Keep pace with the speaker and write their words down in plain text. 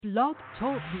Blog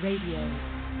Talk Radio.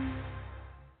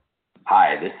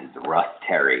 Hi, this is Russ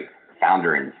Terry,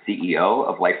 founder and CEO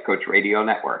of Life Coach Radio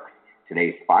Network.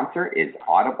 Today's sponsor is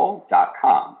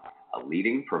Audible.com, a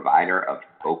leading provider of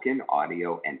spoken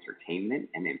audio entertainment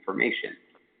and information.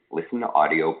 Listen to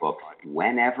audiobooks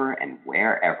whenever and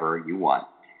wherever you want.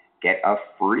 Get a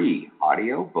free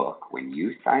audiobook when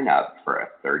you sign up for a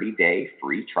 30-day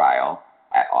free trial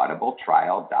at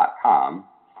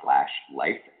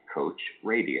audibletrial.com/lifecoachradio.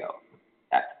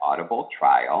 That's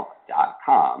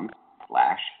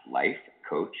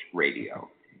audibletrial.com/lifecoachradio.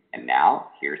 And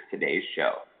now, here's today's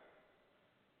show.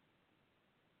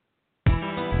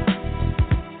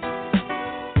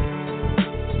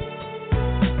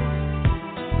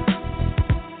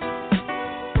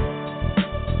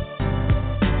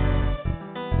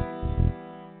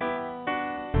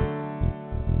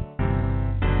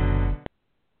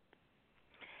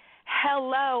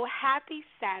 Hello, happy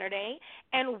Saturday,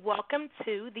 and welcome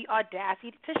to the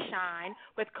Audacity to Shine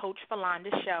with Coach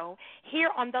Philonda show here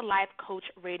on the Life Coach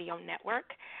Radio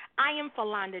Network. I am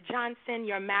Philonda Johnson,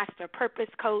 your master purpose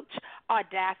coach,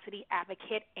 Audacity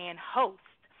advocate, and host.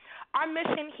 Our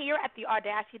mission here at the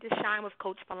Audacity to Shine with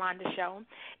Coach Philonda show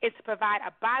is to provide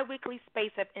a bi-weekly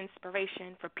space of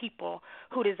inspiration for people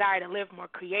who desire to live more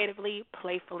creatively,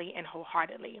 playfully, and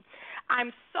wholeheartedly.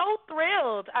 I'm so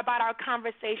thrilled about our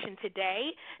conversation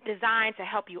today, designed to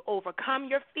help you overcome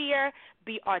your fear,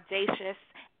 be audacious,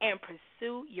 and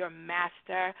pursue your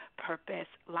master purpose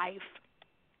life.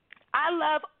 I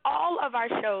love all of our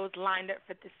shows lined up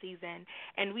for this season,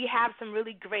 and we have some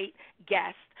really great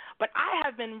guests. But I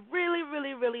have been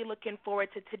really looking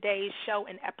forward to today's show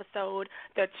and episode,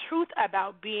 The Truth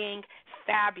About Being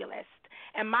Fabulous.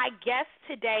 And my guest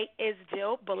today is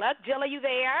Jill Bullock. Jill, are you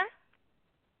there?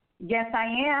 Yes, I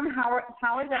am. How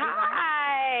is everyone?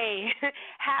 Hi.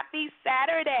 Happy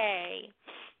Saturday.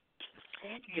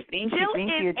 Thank you.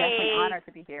 Definitely honored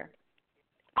to be here.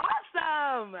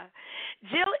 Awesome.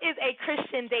 Jill is a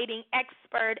Christian dating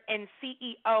expert and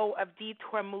CEO of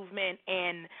Detour Movement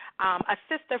and a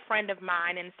sister friend of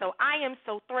mine. And so I am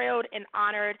so thrilled and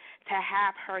honored to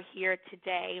have her here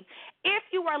today. If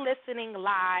you are listening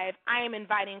live, I am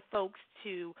inviting folks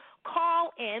to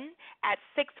call in at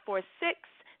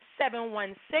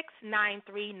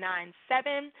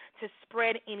 646-716-9397 to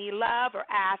spread any love or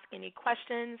ask any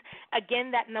questions.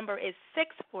 Again, that number is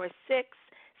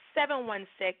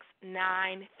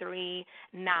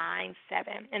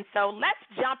 646-716-9397. And so let's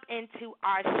jump into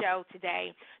our show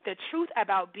today, The Truth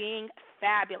About Being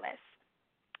Fabulous.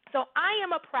 So I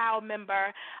am a proud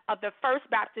member of the First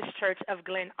Baptist Church of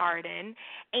Glen Arden,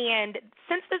 and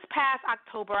since this past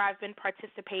October, I've been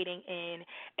participating in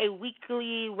a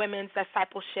weekly women's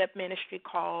discipleship ministry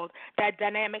called the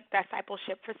Dynamic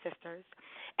Discipleship for Sisters.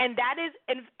 And that is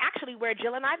actually where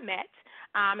Jill and I met,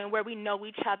 and where we know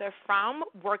each other from,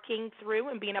 working through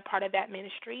and being a part of that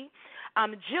ministry.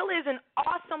 Jill is an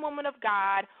awesome woman of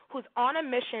God who's on a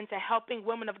mission to helping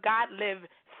women of God live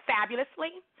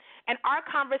fabulously. And our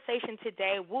conversation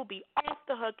today will be off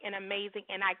the hook and amazing,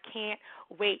 and I can't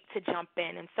wait to jump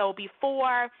in. And so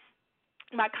before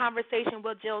my conversation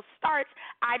with Jill starts,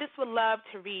 I just would love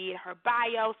to read her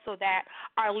bio so that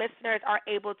our listeners are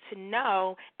able to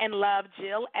know and love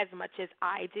Jill as much as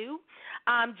I do.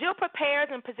 Jill prepares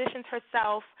and positions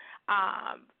herself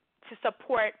to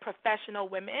support professional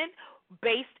women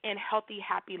based in healthy,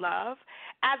 happy love.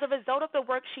 As a result of the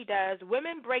work she does,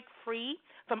 women break free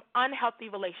from unhealthy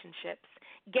relationships,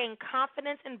 gain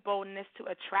confidence and boldness to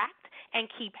attract and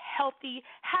keep healthy,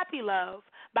 happy love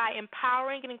by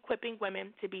empowering and equipping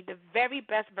women to be the very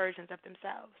best versions of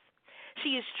themselves.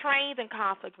 She is trained in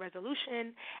conflict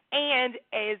resolution and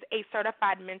is a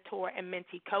certified mentor and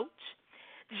mentee coach.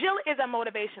 Jill is a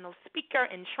motivational speaker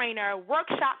and trainer,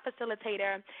 workshop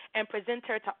facilitator, and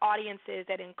presenter to audiences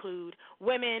that include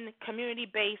women,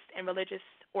 community-based, and religious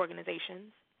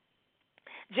organizations.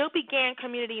 Jill began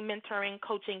community mentoring,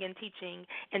 coaching, and teaching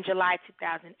in July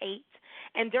 2008.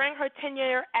 And during her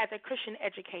tenure as a Christian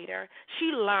educator, she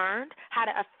learned how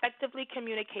to effectively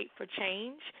communicate for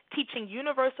change, teaching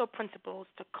universal principles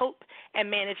to cope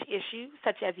and manage issues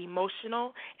such as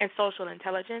emotional and social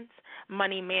intelligence,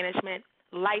 money management,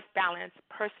 life balance,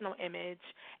 personal image,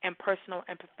 and personal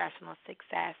and professional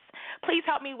success. Please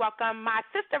help me welcome my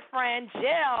sister friend,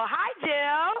 Jill. Hi,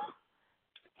 Jill.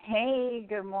 Hey,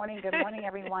 good morning,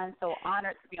 everyone. So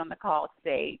honored to be on the call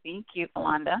today. Thank you,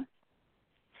 Philonda.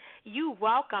 You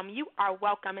welcome. You are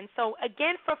welcome. And so,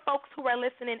 again, for folks who are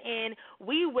listening in,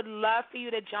 we would love for you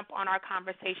to jump on our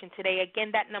conversation today.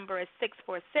 Again, that number is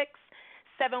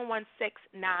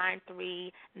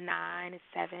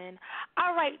 646-716-9397.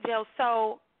 All right, Jill.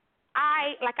 So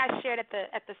like I shared at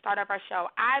the start of our show,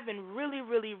 I've been really,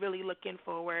 really, really looking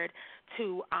forward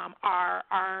to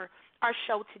our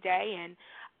show today, and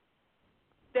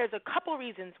there's a couple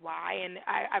reasons why. And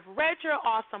I've read your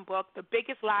awesome book, The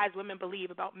Biggest Lies Women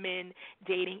Believe About Men,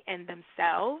 Dating, and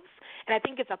Themselves, and I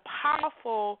think it's a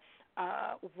powerful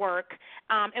work,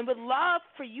 and would love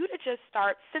for you to just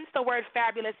start, since the word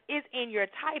fabulous is in your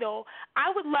title,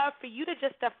 I would love for you to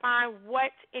just define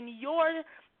what, in your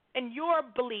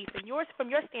belief, from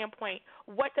your standpoint,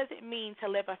 what does it mean to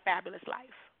live a fabulous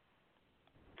life?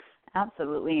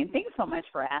 Absolutely, and thanks so much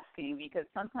for asking, because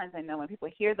sometimes I know when people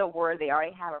hear the word, they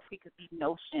already have a preconceived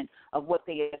notion of what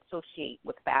they associate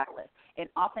with fabulous, and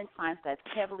oftentimes that's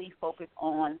heavily focused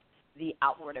on the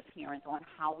outward appearance, on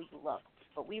how we look.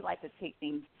 But we like to take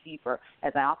things deeper.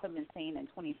 As I often been saying in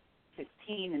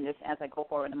 2016, and just as I go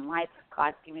forward in life,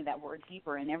 God's giving me that word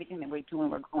deeper, and everything that we're doing,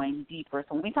 we're going deeper.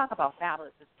 So when we talk about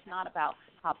fabulous, it's not about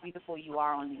how beautiful you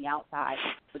are on the outside,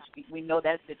 which we know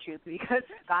that's the truth, because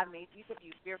God made each of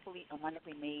you fearfully and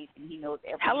wonderfully made, and He knows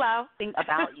everything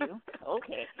about you.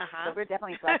 Okay, so we're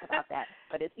definitely blessed about that.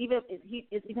 But it's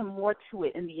even more to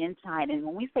it in the inside. And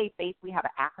when we say faith, we have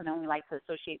an acronym we like to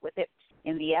associate with it,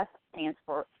 and the S stands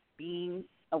for being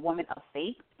a woman of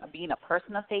faith, or being a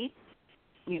person of faith.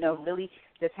 You know, really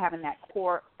just having that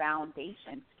core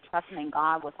foundation, trusting in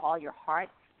God with all your heart,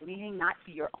 leaning not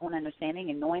to your own understanding,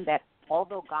 and knowing that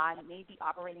although God may be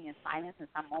operating in silence in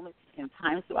some moments and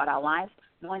times throughout our lives,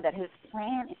 knowing that His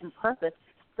plan and purpose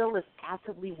still is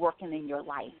actively working in your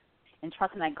life, and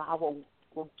trusting that God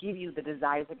will give you the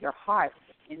desires of your heart.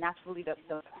 And that's really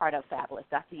the part of fabulous.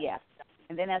 That's the S.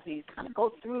 And then as we kind of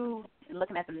go through and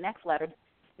looking at the next letter,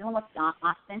 dealing with the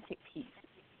authentic piece.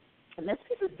 And this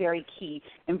piece is very key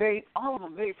and all of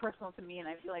them very personal to me, and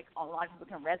I feel like a lot of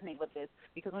people can resonate with this,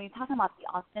 because when you're talking about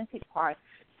the authentic part,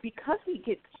 because we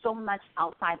get so much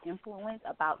outside influence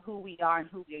about who we are and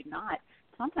who we're not,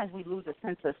 sometimes we lose a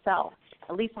sense of self.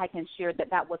 At least I can share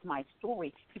that was my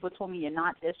story. People told me you're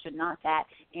not this, you're not that,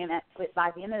 and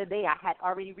by the end of the day, I had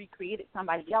already recreated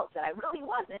somebody else that I really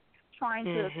wasn't, trying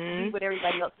to be what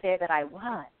everybody else said that I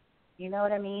was. You know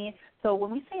what I mean? So when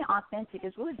we say authentic,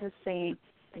 it's really just saying,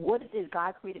 what did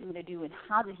God created me to do, and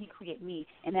how did He create me?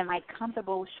 And am I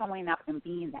comfortable showing up and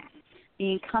being that?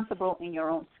 Being comfortable in your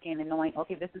own skin and knowing,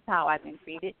 okay, this is how I've been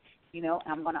created, you know,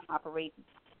 I'm going to operate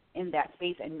in that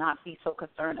space and not be so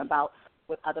concerned about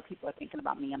what other people are thinking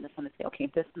about me. I'm just going to say, okay,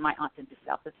 this is my authentic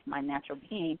self, this is my natural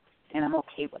being, and I'm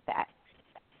okay with that,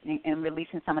 and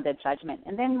releasing some of that judgment.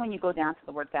 And then when you go down to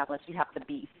the word fabulous, you have the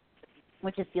B,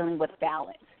 which is dealing with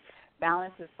balance.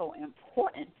 Balance is so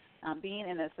important. Being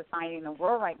in a society, in a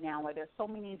world right now where there's so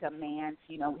many demands,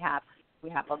 you know, we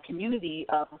have a community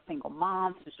of single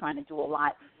moms who's trying to do a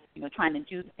lot, you know, trying to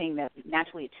do the thing that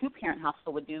naturally a two-parent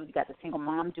household would do. You got the single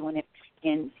mom doing it,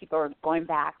 and people are going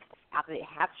back after they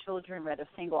have children, whether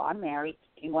single or married,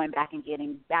 and going back and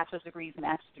getting bachelor's degrees and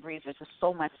master's degrees. There's just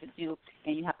so much to do,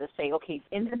 and you have to say, okay,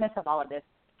 in the midst of all of this,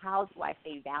 how do I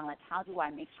stay balanced? How do I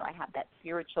make sure I have that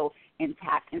spiritual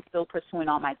intact and still pursuing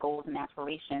all my goals and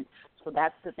aspirations? So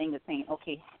that's the thing, of saying,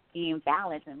 okay, being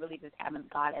balanced and really just having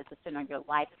God as the center of your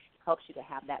life helps you to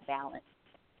have that balance.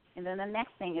 And then the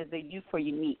next thing is the U for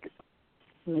unique.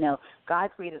 You know,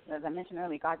 God created, as I mentioned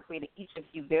earlier, God created each of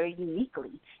you very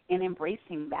uniquely, and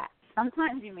embracing that.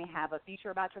 Sometimes you may have a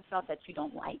feature about yourself that you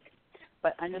don't like,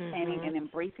 but understanding and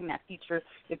embracing that feature.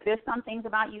 If there's some things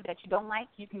about you that you don't like,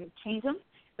 you can change them.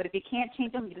 But if you can't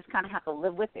change them, you just kind of have to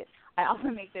live with it. I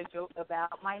often make that joke about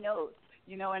my nose,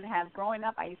 you know, and growing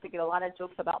up, I used to get a lot of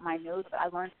jokes about my nose, but I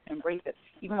learned to embrace it,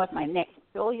 even with my neck.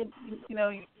 So, you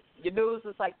know, your nose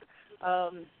is like,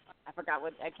 I forgot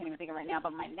what, I can't even think of right now,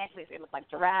 but my neck, it looks like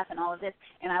giraffe and all of this.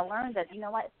 And I learned that, you know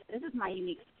what, this is my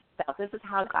unique self. This is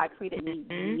how God created me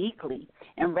uniquely.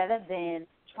 And rather than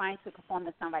trying to conform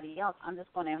to somebody else, I'm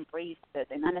just going to embrace this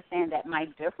and understand that my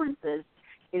differences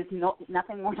is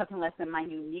nothing more, nothing less than my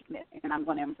uniqueness, and I'm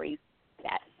going to embrace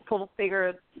that.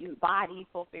 Full-figured body,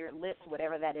 full-figured lips,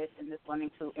 whatever that is, and just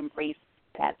learning to embrace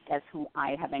that as who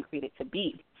I have been created to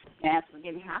be. And as we're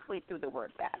getting halfway through the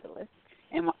word fabulous,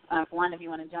 and Philonda, if you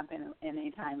want to jump in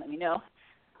any time, let me know.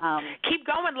 Keep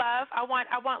going, love. I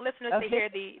want listeners to hear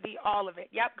the all of it.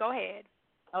 Yep, go ahead.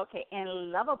 Okay,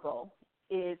 and lovable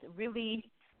is really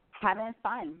having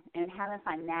fun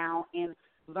now, and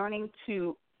learning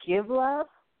to give love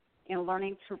and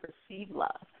learning to receive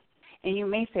love. And you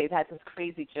may say, that's just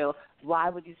crazy, Jill. Why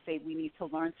would you say we need to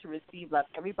learn to receive love?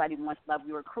 Everybody wants love.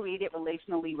 We were created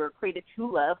relationally. We were created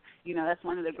to love. You know, that's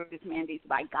one of the greatest mandates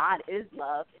by God is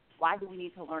love. Why do we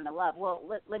need to learn to love? Well,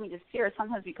 let me just share.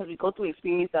 Sometimes because we go through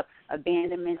experience of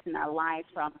abandonment in our lives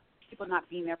from people not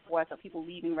being there for us, or people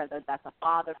leaving, whether that's a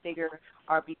father figure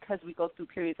or because we go through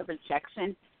periods of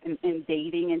rejection in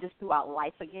dating and just throughout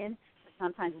life again.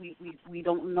 Sometimes we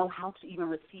don't know how to even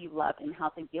receive love and how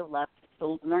to give love.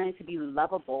 So learning to be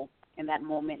lovable in that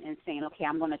moment and saying, okay,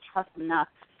 I'm going to trust enough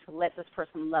to let this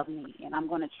person love me, and I'm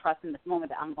going to trust in this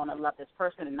moment that I'm going to love this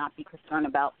person and not be concerned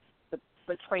about the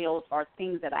betrayals or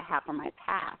things that I have from my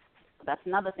past. So that's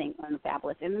another thing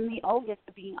unfabulous. And then the O gets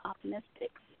to being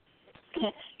optimistic.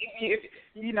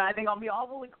 I think we all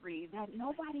will agree that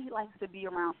nobody likes to be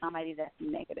around somebody that's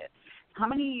negative. How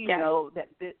many of you know that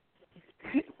this,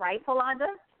 right, Philonda?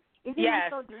 Isn't that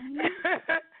so draining?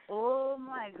 Oh,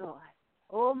 my God.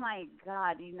 Oh, my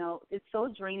God. It's so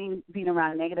draining being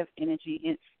around negative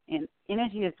energy, and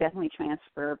energy is definitely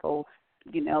transferable,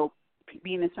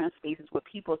 being in certain spaces with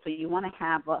people. So you want to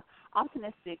have a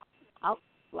optimistic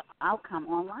outcome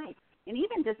on life. And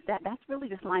even just that's really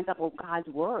just lines up with God's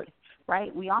word,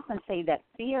 right? We often say that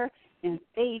fear and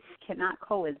faith cannot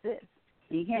coexist.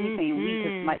 And you hear me saying we,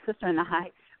 because my sister and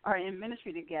I are in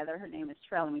ministry together. Her name is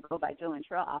Trell, and we go by Jill and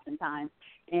Trell oftentimes.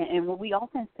 And what we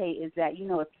often say is that,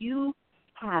 if you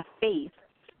have faith,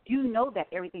 you know that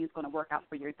everything is going to work out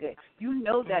for your good. You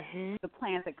know that the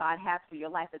plans that God has for your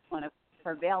life is going to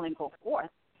prevail and go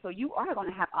forth. So you are going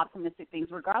to have optimistic things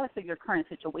regardless of your current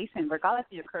situation, regardless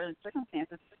of your current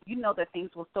circumstances. You know that things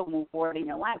will still move forward in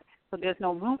your life. So there's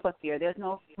no room for fear. There's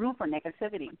no room for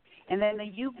negativity. And then the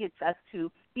U gets us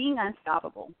to being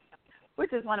unstoppable,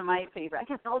 which is one of my favorite. I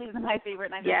guess all these are my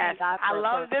favorite. And I thank God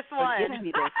for giving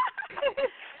me this.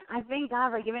 I thank God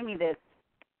for giving me this.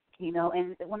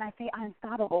 And when I say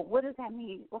unstoppable, what does that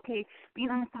mean? Okay, being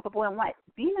unstoppable in what?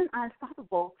 Being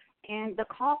unstoppable in the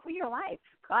call for your life.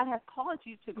 God has called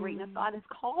you to greatness. God has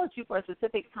called you for a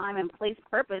specific time and place,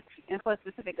 purpose, and for a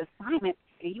specific assignment,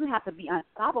 and you have to be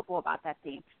unstoppable about that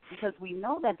thing, because we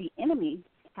know that the enemy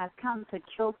has come to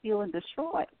kill, steal, and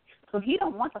destroy. So he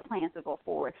don't want the plans to go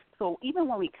forward. So even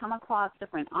when we come across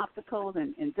different obstacles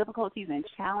and difficulties and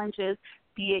challenges,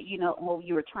 be it,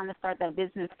 you were trying to start that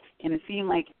business and it seemed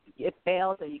like it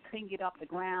failed, or you couldn't get off the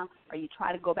ground, or you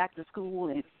tried to go back to school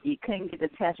and you couldn't get the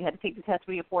test, you had to take the test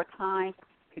 3 or 4 times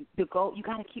to go, you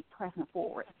got to keep pressing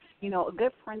forward. A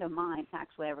good friend of mine,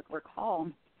 actually, I recall,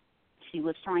 she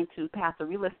was trying to pass a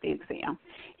real estate exam,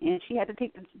 and she had to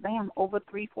take the exam over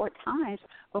 3-4 times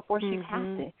before she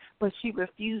passed it, but she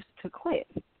refused to quit.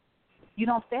 You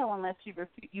don't fail unless you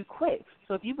quit.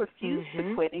 So if you refuse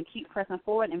to quit and keep pressing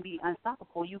forward and be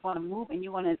unstoppable, you're going to move and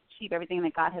you're going to achieve everything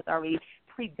that God has already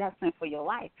predestined for your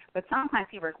life. But sometimes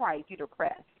he requires you to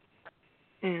press.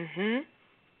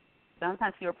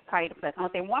 Sometimes he requires you to press.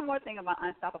 I'll say one more thing about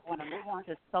unstoppable and I'll move on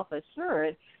to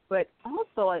self-assured. But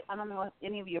also, I don't know if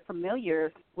any of you are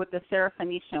familiar with the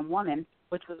Syrophoenician woman,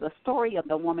 which was a story of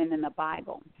the woman in the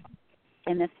Bible.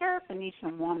 And the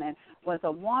Syrophoenician woman was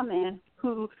a woman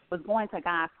who was going to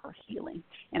God for healing.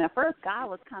 And at first, God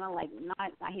was kind of like,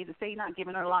 I hate to say, not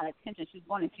giving her a lot of attention. She was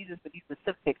wanting Jesus to be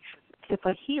specific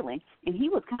for healing. And he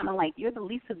was kind of like, you're the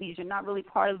least of these. You're not really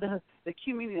part of the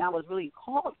community I was really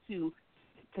called to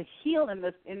heal in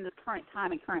this current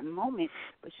time and current moment.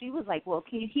 But she was like, well,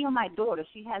 can you heal my daughter?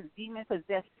 She has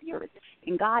demon-possessed spirits.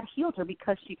 And God healed her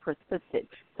because she persisted.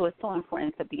 So it's so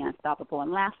important to be unstoppable.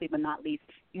 And lastly but not least,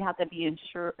 you have to be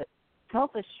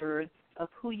self-assured of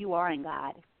who you are in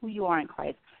God, who you are in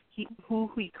Christ, who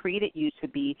he created you to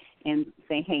be, and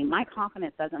say, hey, my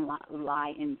confidence doesn't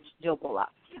lie in Joe Bullock.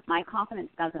 My confidence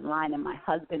doesn't lie in my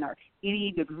husband or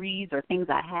any degrees or things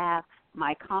I have.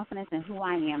 My confidence in who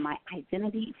I am, my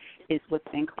identity is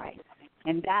within Christ.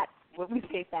 And that's what we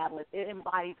say fabulous. It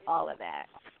embodies all of that.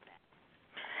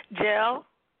 Jill,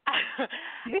 I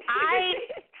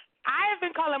have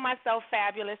been calling myself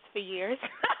fabulous for years.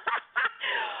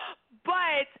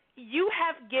 But you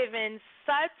have given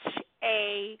such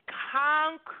a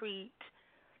concrete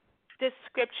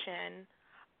description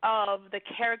of the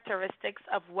characteristics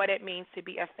of what it means to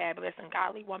be a fabulous and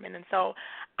godly woman. And so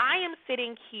I am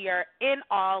sitting here in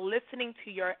awe listening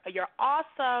to your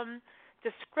awesome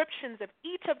descriptions of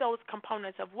each of those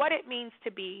components of what it means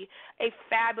to be a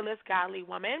fabulous godly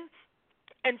woman.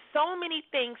 And so many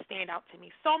things stand out to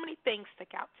me. So many things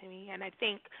stick out to me. And I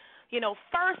think,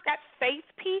 first, that faith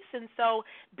piece. And so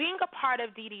being a part of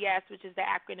DDS, which is the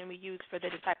acronym we use for the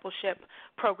discipleship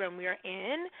program we're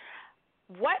in,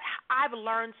 what I've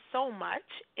learned so much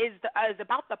is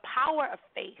about the power of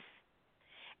faith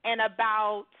and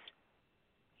about,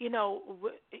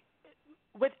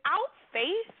 without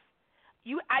faith,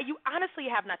 you honestly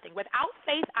have nothing. Without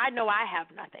faith, I know I have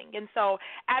nothing. And so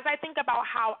as I think about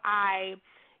how I,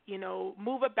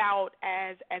 move about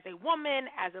as a woman,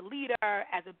 as a leader,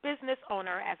 as a business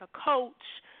owner, as a coach,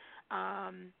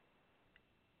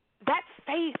 that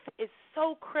faith is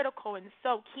so critical and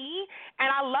so key. And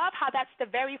I love how that's the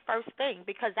very first thing,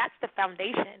 because that's the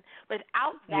foundation.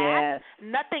 Without that,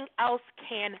 nothing else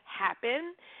can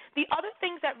happen. The other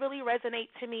things that really resonate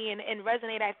to me and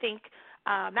resonate, I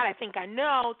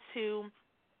know, to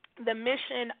the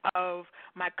mission of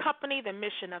my company, the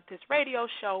mission of this radio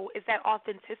show, is that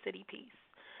authenticity piece.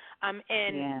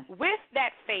 With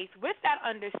that faith, with that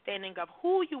understanding of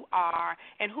who you are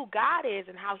and who God is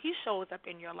and how he shows up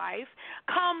in your life,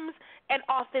 comes an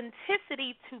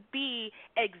authenticity to be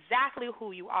exactly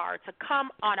who you are, to come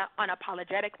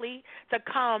unapologetically, to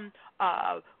come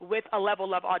with a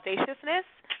level of audaciousness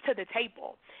to the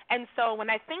table. And so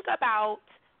when I think about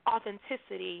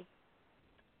authenticity,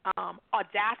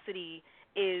 audacity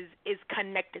is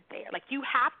connected there. Like, you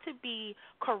have to be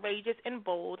courageous and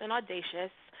bold and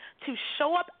audacious to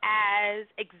show up as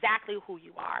exactly who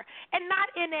you are, and not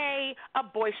in a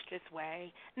boisterous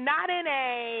way, not in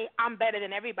a I'm better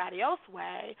than everybody else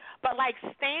way, but like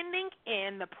standing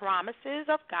in the promises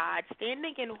of God,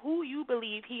 standing in who you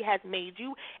believe he has made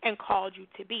you and called you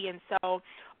to be. And so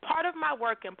part of my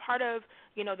work and part of,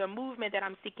 the movement that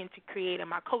I'm seeking to create in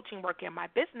my coaching work and my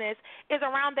business is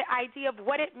around the idea of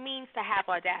what it means to have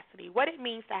audacity, what it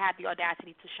means to have the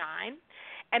audacity to shine.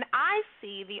 And I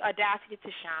see the audacity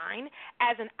to shine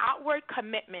as an outward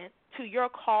commitment to your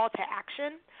call to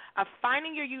action of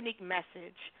finding your unique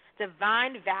message,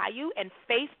 divine value, and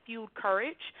faith-fueled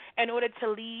courage in order to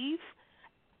leave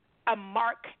a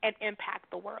mark and impact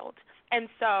the world. And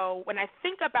so when I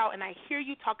think about and I hear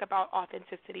you talk about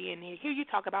authenticity and I hear you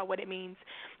talk about what it means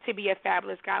to be a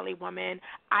fabulous, godly woman,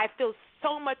 I feel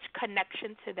so much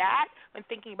connection to that when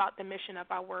thinking about the mission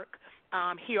of our work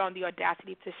here on the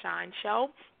Audacity to Shine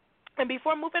show. And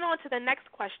before moving on to the next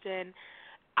question,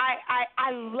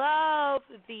 I love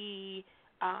the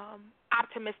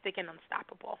optimistic and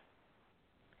unstoppable,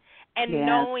 and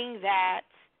knowing that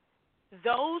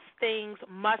those things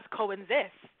must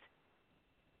coexist.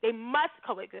 They must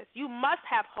coexist. You must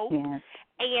have hope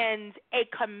and a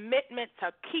commitment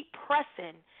to keep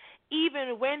pressing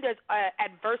even when there's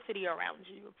adversity around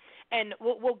you. And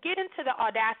we'll get into the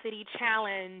Audacity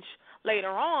Challenge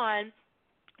later on,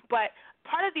 but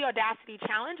part of the Audacity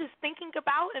Challenge is thinking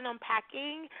about and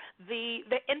unpacking the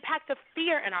impact of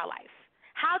fear in our life.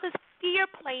 How does fear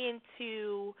play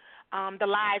into the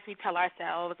lies we tell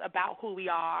ourselves about who we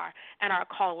are and our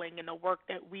calling and the work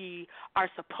that we are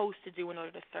supposed to do in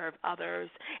order to serve others?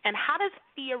 And how does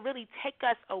fear really take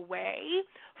us away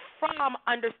from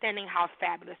understanding how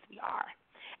fabulous we are?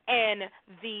 And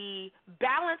the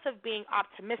balance of being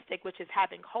optimistic, which is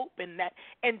having hope, and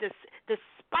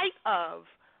despite of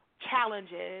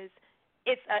challenges,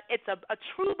 it's a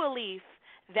true belief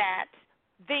that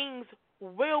things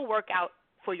will work out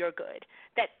for your good,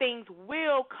 that things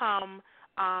will come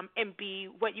and be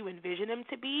what you envision them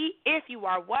to be if you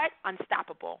are what?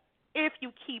 Unstoppable. If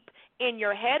you keep in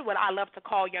your head what I love to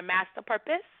call your master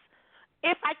purpose,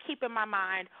 if I keep in my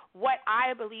mind what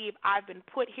I believe I've been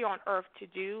put here on earth to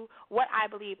do, what I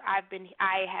believe I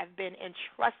have been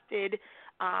entrusted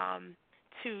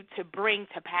to bring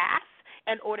to pass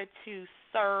in order to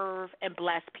serve and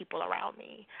bless people around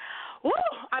me. Woo,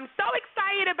 I'm so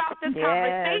excited about this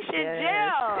conversation,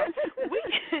 Jill.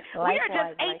 We are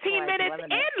just 18 minutes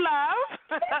in, love.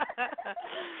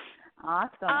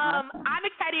 Awesome. I'm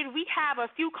excited. We have a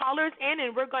few callers in,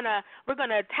 and we're gonna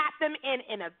tap them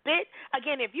in a bit.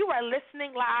 Again, if you are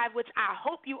listening live, which I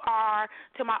hope you are,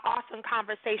 to my awesome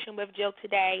conversation with Jill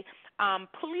today,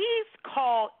 please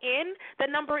call in. The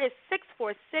number is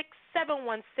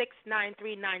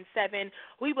 646-716-9397.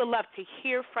 We would love to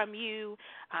hear from you,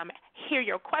 hear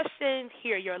your questions,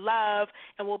 hear your love,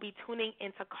 and we'll be tuning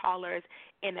into callers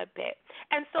in a bit.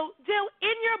 And so, Jill,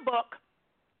 in your book,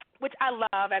 which I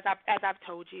love, as I've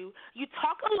told you, you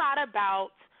talk a lot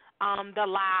about the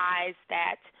lies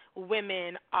that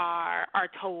women are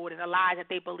told and the lies that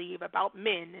they believe about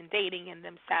men and dating and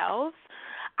themselves.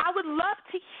 I would love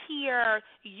to hear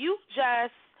you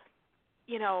just,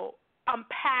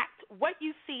 unpack what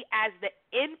you see as the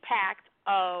impact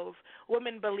of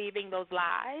women believing those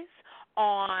lies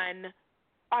on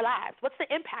our lives. What's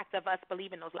the impact of us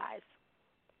believing those lies?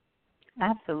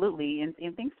 Absolutely, and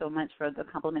thanks so much for the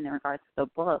compliment in regards to the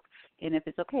book. And if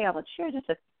it's okay, I would share just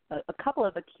a couple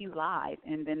of the key lies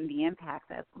and then the impact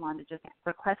that Philonda just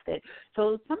requested.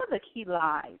 So some of the key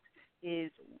lies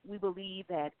is we believe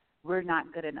that we're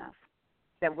not good enough,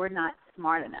 that we're not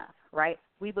smart enough, right?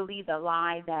 We believe the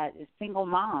lie that is single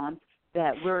moms,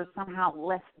 that we're somehow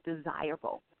less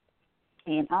desirable.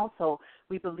 And also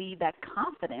we believe that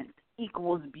confidence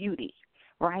equals beauty,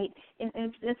 right?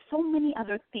 And there's so many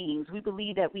other things. We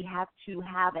believe that we have to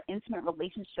have an intimate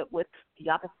relationship with the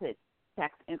opposite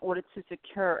sex in order to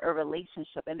secure a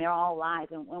relationship, and they're all lies.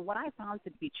 And what I found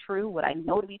to be true, what I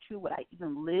know to be true, what I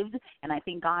even lived, and I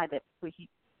thank God that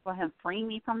for him freeing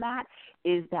me from that,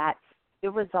 is that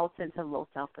it results into low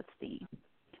self-esteem.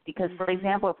 Because, for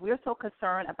example, if we're so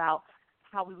concerned about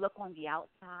how we look on the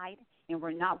outside and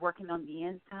we're not working on the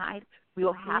inside,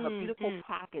 we'll have a beautiful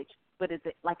package, but it's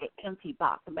like an empty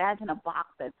box. Imagine a box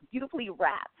that's beautifully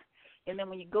wrapped, and then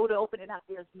when you go to open it up,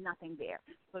 there's nothing there.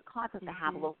 So it causes us to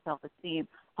have low self-esteem.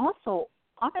 Also,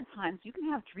 oftentimes you can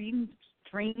have dreams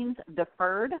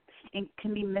deferred and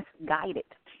can be misguided.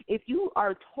 If you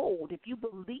are told, if you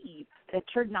believe that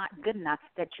you're not good enough,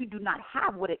 that you do not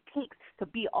have what it takes to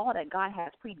be all that God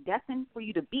has predestined for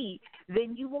you to be,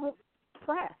 then you won't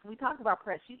press. We talk about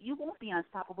press. You won't be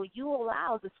unstoppable. You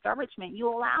allow discouragement. You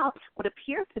allow what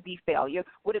appears to be failure,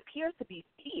 what appears to be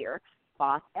fear,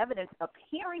 false evidence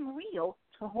appearing real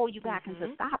to hold you back and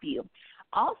to stop you.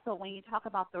 Also, when you talk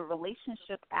about the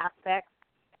relationship aspect,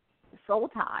 soul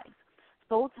ties.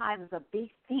 Soul ties is a big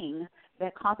thing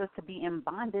that causes us to be in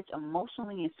bondage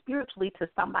emotionally and spiritually to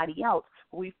somebody else.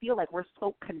 We feel like we're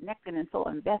so connected and so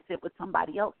invested with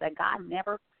somebody else that God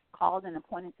never called and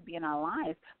appointed to be in our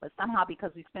lives, but somehow because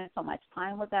we spend so much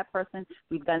time with that person,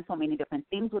 we've done so many different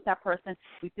things with that person,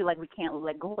 we feel like we can't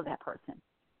let go of that person.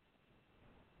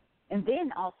 And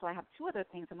then also I have two other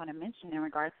things I'm going to mention in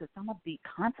regards to some of the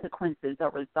consequences or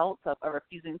results of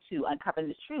refusing to uncover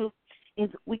the truth is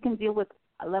we can deal with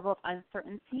a level of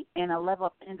uncertainty and a level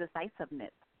of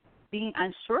indecisiveness, being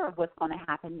unsure of what's going to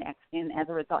happen next, and as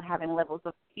a result having levels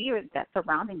of fear that's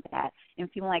surrounding that and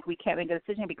feeling like we can't make a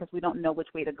decision because we don't know which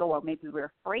way to go, or maybe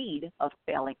we're afraid of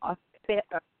failing or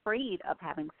afraid of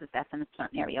having success in a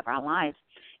certain area of our lives.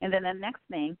 And then the next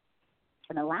thing,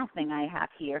 and the last thing I have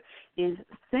here is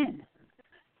sin.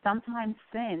 Sometimes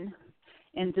sin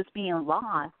and just being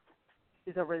lost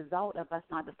is a result of us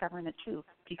not discovering the truth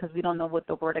because we don't know what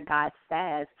the Word of God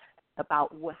says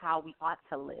about how we ought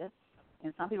to live.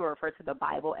 And some people refer to the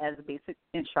Bible as basic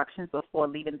instructions before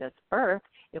leaving this earth.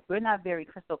 If we're not very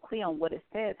crystal clear on what it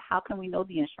says, how can we know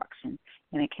the instructions?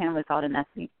 And it can result in us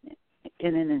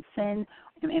in sin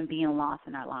and being lost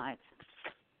in our lives.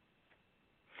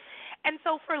 And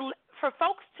so for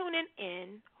folks tuning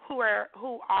in who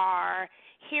are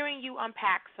hearing you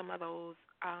unpack some of those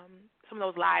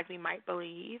lies we might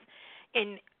believe,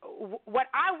 and what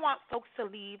I want folks to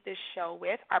leave this show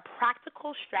with are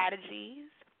practical strategies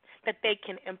that they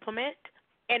can implement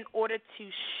in order to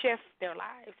shift their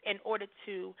lives, in order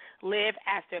to live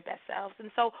as their best selves. And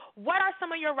so what are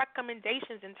some of your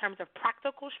recommendations in terms of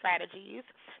practical strategies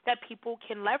that people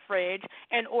can leverage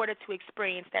in order to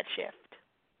experience that shift?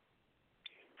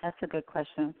 That's a good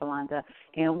question, Philonda.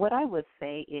 And what I would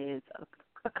say is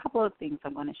a couple of things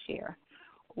I'm going to share.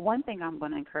 One thing I'm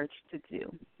going to encourage you to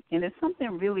do, and it's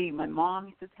something really my mom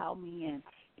used to tell me,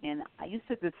 and I used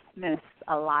to dismiss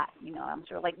a lot, I'm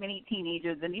sure like many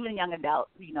teenagers and even young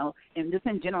adults, and just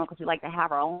in general because we like to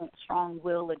have our own strong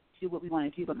will and do what we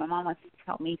want to do. But my mom used to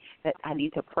tell me that I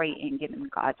need to pray and get in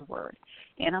God's Word.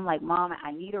 And I'm like, Mom,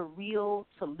 I need a real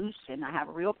solution. I have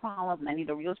a real problem, and I need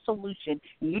a real solution,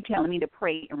 and you're telling me to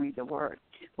pray and read the Word.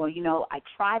 Well, I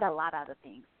tried a lot of other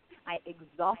things. I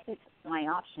exhausted my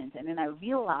options, and then I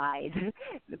realized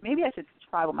that maybe I should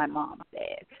try what my mom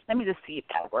said. Let me just see if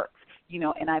that works,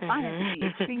 and I find it to be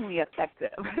extremely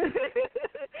effective.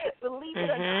 Believe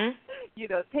it or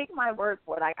not, take my word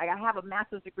for it. I have a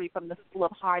master's degree from the School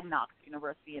of Hard Knocks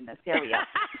University in this area.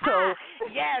 So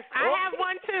yes, I have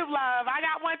one too, love. I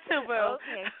got one too, boo.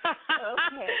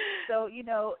 Okay. So,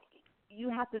 you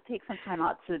have to take some time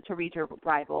out to read your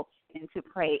Bible and to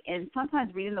pray. And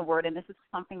sometimes reading the Word, and this is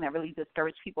something that really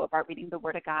discourages people about reading the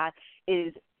Word of God,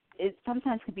 is it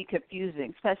sometimes can be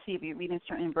confusing, especially if you're reading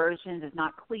certain versions, it's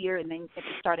not clear, and then if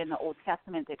you start in the Old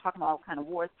Testament, they're talking about all kind of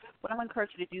wars. What I'm going to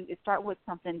encourage you to do is start with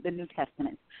something, the New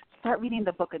Testament. Start reading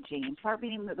the book of James. Start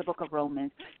reading the book of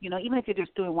Romans. Even if you're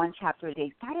just doing one chapter a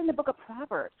day, start in the book of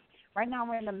Proverbs. Right now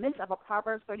we're in the midst of a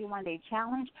Proverbs 31-day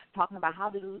challenge talking about how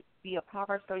to be a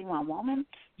Proverbs 31 woman.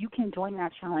 You can join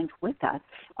that challenge with us.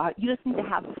 You just need to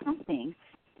have something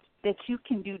that you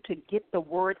can do to get the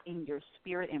Word in your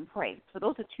spirit and pray. So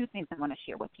those are two things I'm going to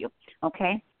share with you,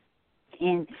 okay?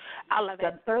 And I love it.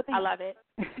 I love it.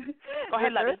 Go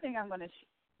ahead, love it.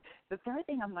 The third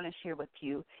thing I'm going to share with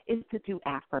you is to do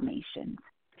affirmations.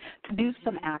 to do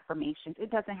some affirmations.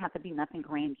 It doesn't have to be nothing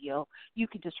grandiose. You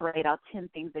could just write out 10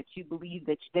 things that you believe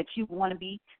that you want to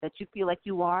be, that you feel like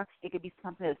you are. It could be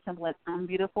something as simple as I'm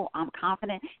beautiful, I'm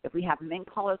confident. If we have men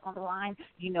callers on the line,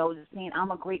 just saying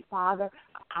I'm a great father,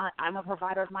 I'm a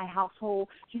provider of my household.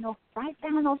 Write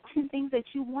down those 10 things that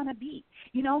you want to be.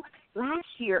 Last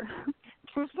year,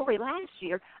 true story, last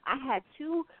year I had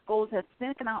 2 goals that's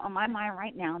sticking out on my mind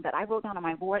right now that I wrote down on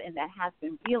my board and that has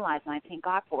been realized, and I thank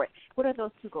God for it. What are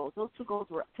those 2 goals? Those 2 goals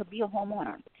were to be a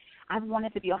homeowner. I've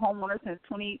wanted to be a homeowner since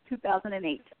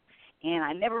 2008, and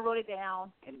I never wrote it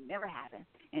down. It never happened.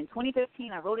 In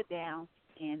 2015, I wrote it down.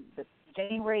 In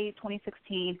January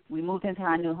 2016, we moved into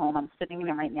our new home. I'm sitting in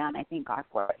it right now, and I thank God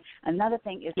for it. Another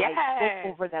thing is I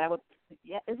spoke over that I would.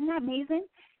 Yeah, isn't that amazing?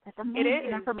 That's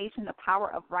amazing information, the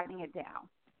power of writing it down.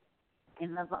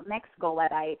 And the next goal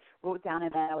that I wrote down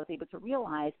and that I was able to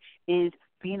realize is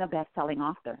being a best-selling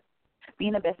author.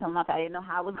 Being a best-selling author, I didn't know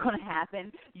how it was going to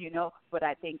happen, but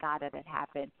I thank God that it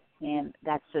happened. And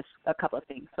that's just a couple of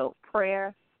things. So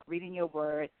prayer, reading your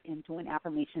word, and doing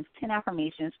affirmations, 10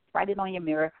 affirmations, write it on your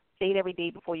mirror, say it every day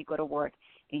before you go to work,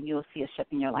 and you'll see a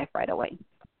shift in your life right away.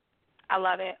 I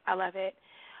love it. I love it.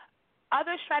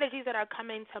 Other strategies that are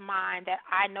coming to mind that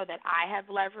I know that I have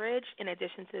leveraged in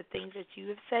addition to the things that you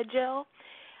have said, Jill,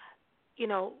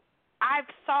 I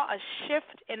saw a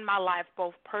shift in my life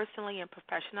both personally and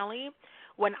professionally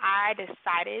when I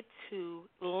decided to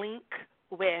link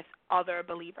with other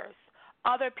believers,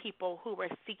 other people who were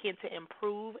seeking to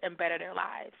improve and better their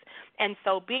lives. And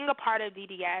so being a part of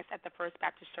DDS at the First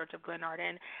Baptist Church of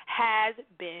Glenarden has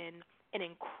been an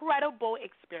incredible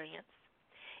experience.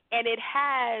 And it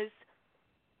has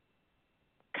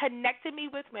connected me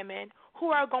with women who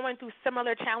are going through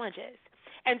similar challenges.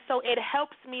 And so it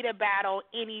helps me to battle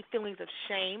any feelings of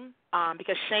shame,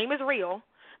 because shame is real,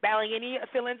 battling any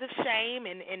feelings of shame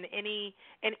and any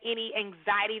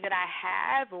anxiety that I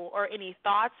have or any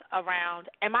thoughts around,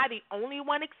 am I the only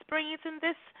one experiencing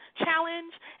this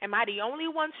challenge? Am I the only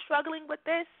one struggling with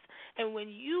this? And when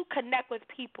you connect with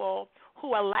people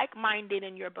who are like-minded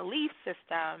in your belief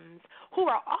systems, who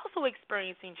are also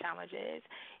experiencing challenges,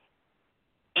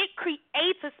 it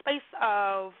creates a space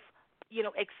of,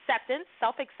 acceptance,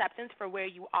 self-acceptance for where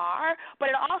you are, but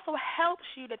it also helps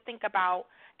you to think about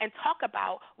and talk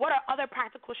about what are other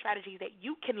practical strategies that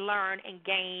you can learn and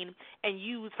gain and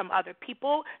use from other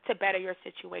people to better your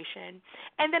situation.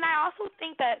 And then I also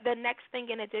think that the next thing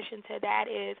in addition to that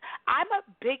is I'm a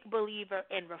big believer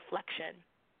in reflection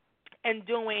and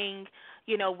doing,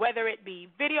 whether it be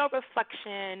video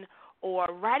reflection or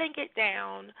writing it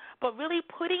down, but really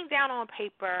putting down on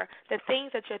paper the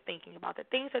things that you're thinking about, the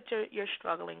things that you're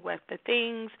struggling with, the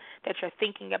things that you're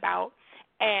thinking about,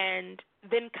 and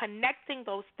then connecting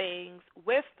those things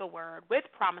with the Word, with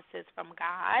promises from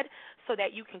God, so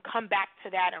that you can come back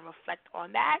to that and reflect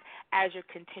on that as you're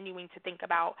continuing to think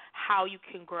about how you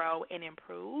can grow and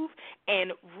improve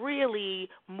and really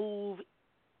move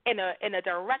in a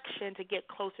direction to get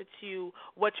closer to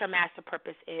what your master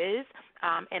purpose is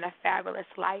in a fabulous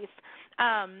life.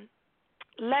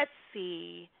 Let's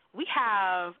see. We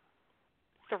have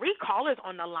 3 callers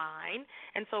on the line,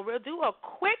 and so we'll do a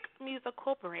quick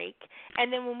musical break,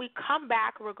 and then when we come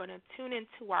back, we're going to tune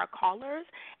into our callers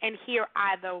and hear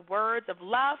either words of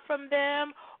love from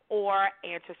them or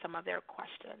answer some of their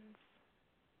questions.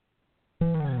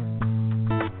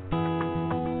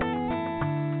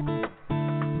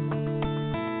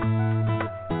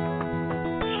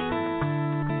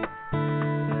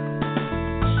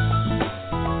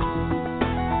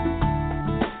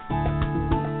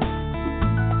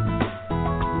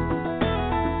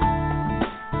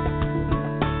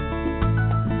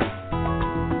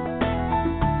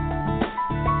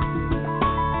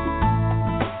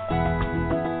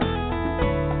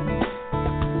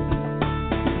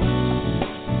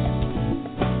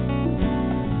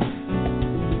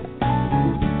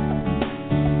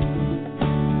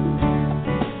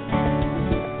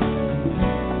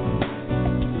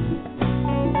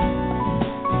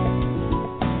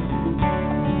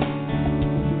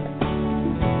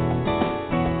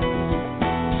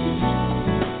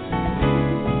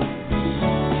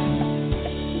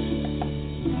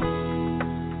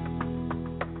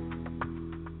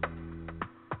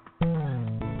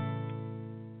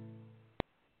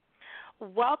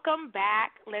 Welcome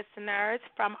back, listeners,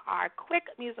 from our quick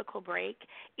musical break.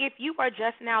 If you are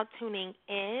just now tuning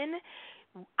in,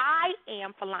 I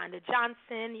am Philonda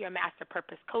Johnson, your Master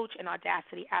Purpose Coach and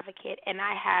Audacity Advocate, and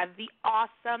I have the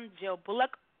awesome Jill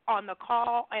Bullock on the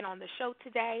call and on the show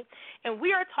today, and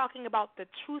we are talking about the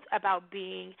truth about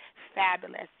being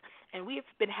fabulous. and we've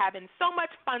been having so much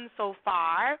fun so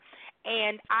far,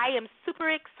 and I am super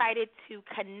excited to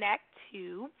connect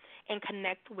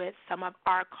with some of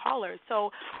our callers.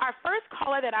 So our first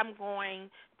caller that I'm going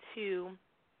to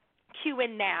cue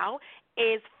in now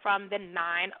is from the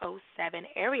 907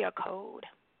 area code.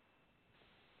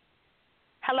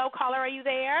 Hello, caller, are you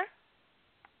there?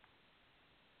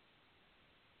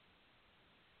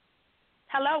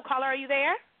 Hello, caller, are you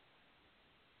there?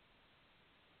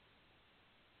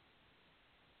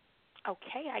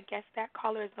 Okay, I guess that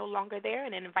caller is no longer there,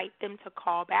 and invite them to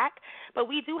call back. But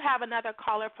we do have another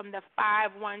caller from the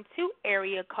 512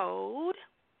 area code.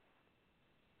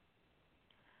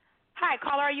 Hi,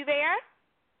 caller, are you there?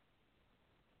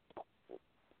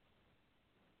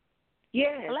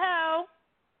 Yes. Hello?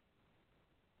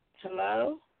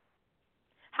 Hello?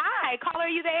 Hi, caller, are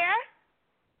you there?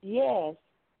 Yes.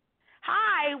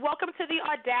 Hi, welcome to the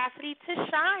Audacity to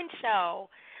Shine show.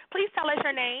 Please tell us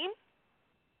your name.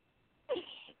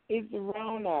 It's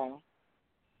Rona.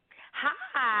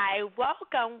 Hi,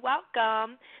 welcome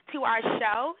to our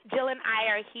show. Jill and I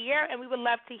are here, and we would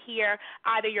love to hear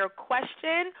either your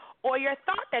question or your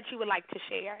thought that you would like to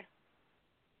share.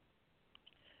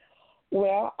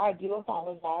 Well, I do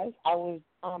apologize. I was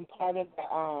part of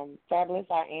the Fabulous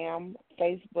I Am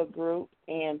Facebook group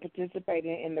and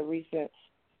participating in the recent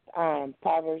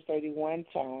Proverbs 31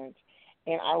 challenge,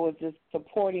 and I was just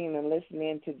supporting and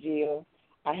listening to Jill.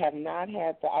 I have not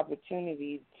had the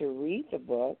opportunity to read the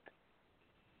book.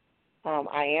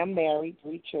 I am married,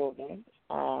 3 children.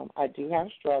 I do have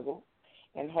struggles,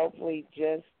 and hopefully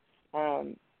just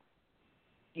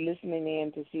listening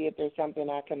in to see if there's something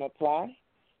I can apply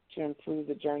to improve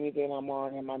the journey that I'm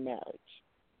on in my marriage.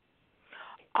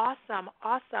 Awesome.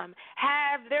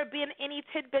 Have there been any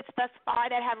tidbits thus far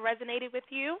that have resonated with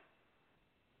you?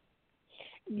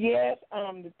 Yes,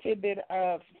 the tidbit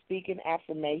of speaking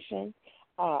affirmation.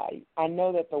 I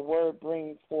know that the word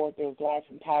brings forth there's life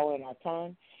and power in our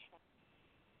tongue.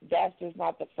 That's just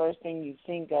not the first thing you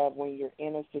think of when you're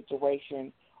in a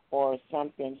situation or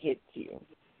something hits you.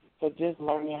 So just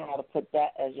learning how to put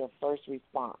that as your first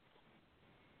response.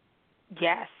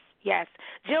 Yes.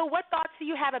 Jill, what thoughts do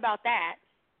you have about that?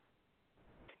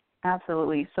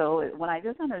 Absolutely. So what I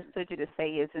just understood you to say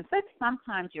is, instead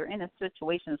sometimes you're in a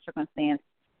situation or circumstance,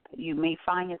 you may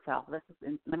find yourself, let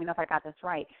me know if I got this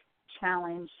right,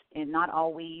 challenged and not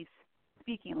always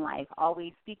speaking life,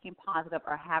 always speaking positive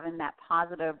or having that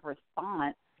positive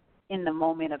response in the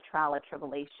moment of trial or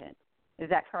tribulation. Is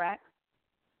that correct?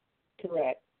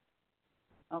 Correct.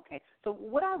 Okay. So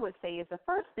what I would say is the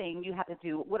first thing you have to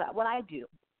do, what I do,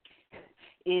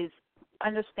 is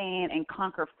understand and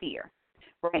conquer fear,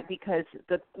 right? Because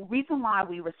the reason why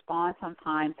we respond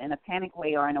sometimes in a panic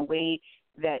way or in a way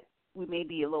that we may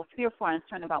be a little fearful and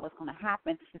concerned about what's going to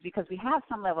happen is because we have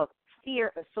some level of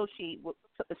fear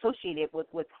associated with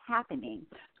what's happening.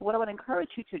 So what I would encourage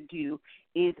you to do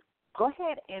is go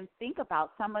ahead and think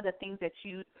about some of the things that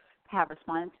you have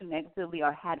responded to negatively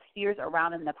or had fears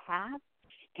around in the past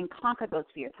and conquer those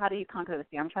fears. How do you conquer those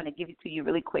fears? I'm trying to give it to you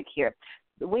really quick here.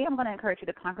 The way I'm going to encourage you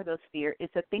to conquer those fears is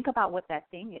to think about what that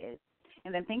thing is,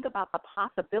 and then think about the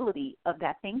possibility of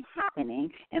that thing happening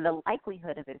and the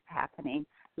likelihood of it happening.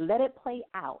 Let it play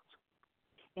out.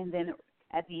 And then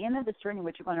at the end of this journey,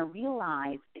 what you're going to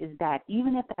realize is that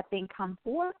even if that thing comes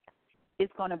forth,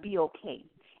 it's going to be okay.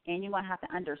 And you're going to have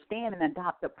to understand and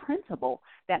adopt the principle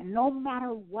that no matter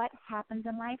what happens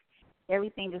in life,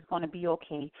 everything is going to be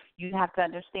okay. You have to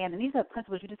understand, and these are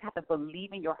principles you just have to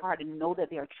believe in your heart and know that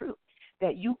they are true,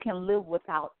 that you can live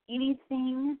without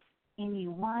anything,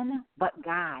 anyone but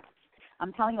God.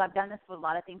 I'm telling you, I've done this with a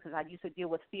lot of things because I used to deal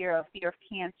with fear of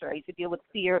cancer. I used to deal with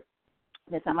fear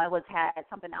that somebody had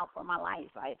something out for my life.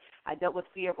 I dealt with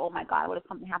fear of, oh, my God, what if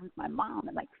something happens to my mom?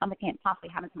 And, like, something can't possibly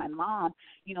happen to my mom,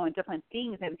 and different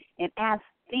things. And as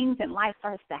things in life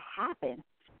starts to happen,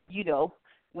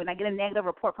 when I get a negative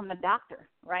report from the doctor,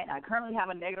 right? I currently have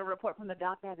a negative report from the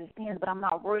doctor as it stands, but I'm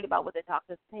not worried about what the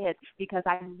doctor says because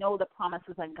I know the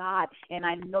promises of God, and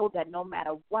I know that no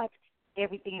matter what,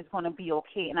 everything is going to be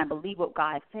okay, and I believe what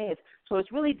God says. So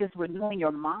it's really just renewing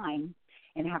your mind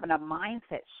and having a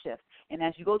mindset shift. And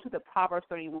as you go through the Proverbs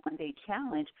 31-day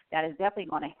challenge, that is definitely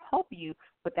going to help you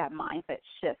with that mindset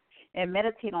shift. And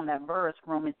meditate on that verse,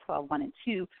 Romans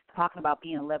 12:1-2, talking about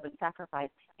being a living sacrifice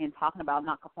and talking about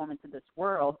not conforming to this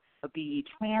world, but be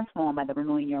transformed by the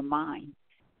renewing your mind,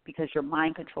 because your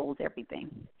mind controls everything.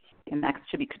 And that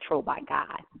should be controlled by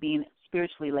God, being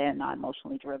spiritually led, not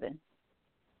emotionally driven.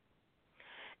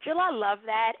 Jill, I love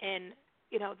that. And,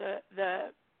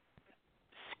 the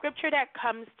scripture that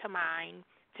comes to mind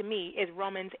to me is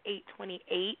Romans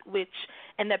 8:28, which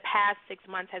in the past 6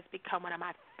 months has become one of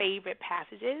my favorite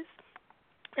passages.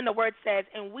 And the word says,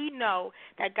 and we know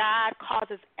that God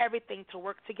causes everything to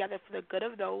work together for the good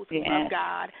of those who love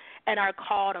God and are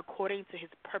called according to his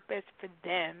purpose for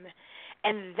them.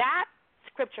 And that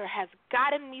scripture has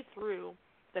gotten me through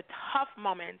the tough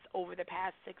moments over the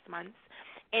past 6 months.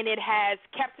 And it has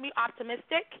kept me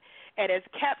optimistic. It has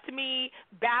kept me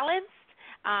balanced.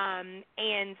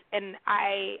 And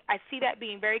I see that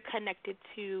being very connected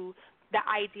to the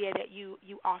idea that you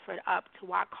offered up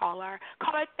to our caller.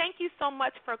 Caller, thank you so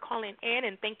much for calling in,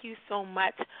 and thank you so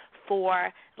much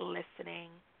for listening.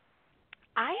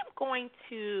 I am going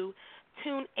to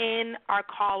tune in our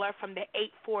caller from the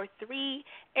 843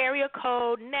 area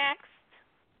code next.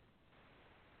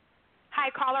 Hi,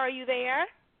 caller, are you there?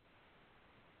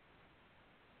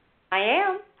 I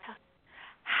am.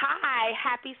 Hi,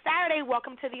 happy Saturday.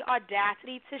 Welcome to the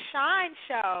Audacity to Shine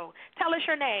show. Tell us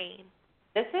your name.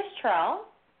 This is Trell.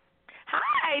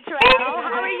 Hi, Trell.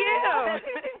 How are you?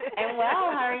 I'm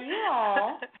well. How are you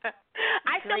all?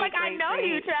 I feel like I know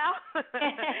you, Trell.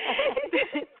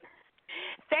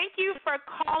 Thank you for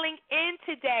calling in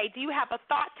today. Do you have a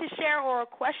thought to share or a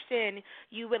question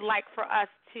you would like for us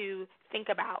to think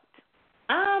about?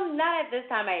 Not at this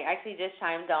time. I actually just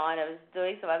chimed on. I was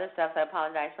doing some other stuff, so I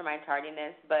apologize for my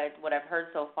tardiness. But what I've heard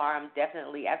so far, I'm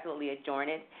definitely, absolutely enjoying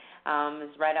it.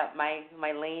 It's right up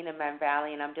my lane and my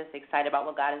valley, and I'm just excited about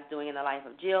what God is doing in the life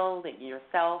of Jill and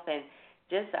yourself, and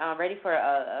just ready for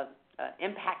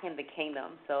impact in the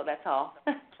kingdom. So that's all.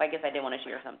 I guess I did want to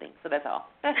share something, so that's all.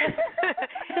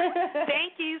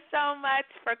 Thank you so much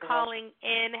for calling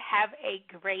in. Have a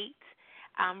great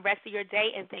rest of your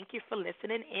day, and thank you for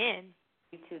listening in.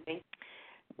 You too. Thank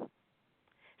you.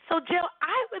 So, Jill,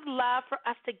 I would love for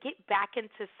us to get back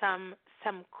into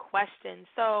some questions.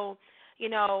 So, you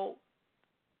know,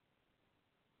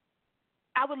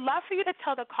 I would love for you to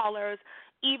tell the callers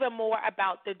even more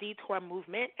about the Detour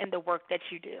movement and the work that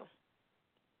you do.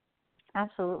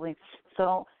 Absolutely.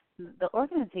 So the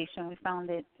organization we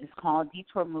founded is called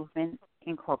Detour Movement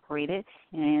Incorporated,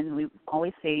 and we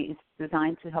always say it's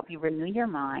designed to help you renew your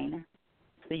mind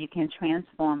so you can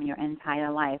transform your entire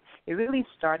life. It really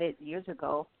started years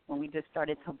ago when we just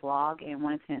started to blog and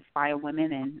wanted to inspire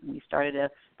women, and we started a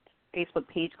Facebook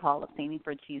page called Abstaining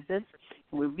for Jesus.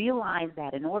 And we realized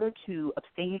that in order to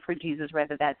abstain for Jesus,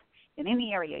 whether that's in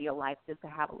any area of your life, just to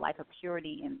have a life of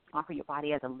purity and offer your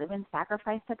body as a living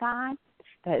sacrifice to God,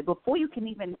 that before you can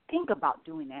even think about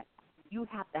doing that, you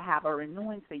have to have a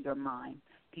renewing to your mind.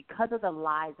 Because of the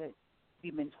lies that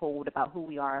we've been told about who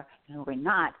we are and who we're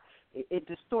not, it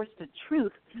distorts the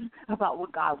truth about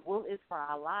what God's will is for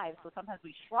our lives. So sometimes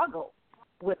we struggle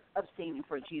with abstaining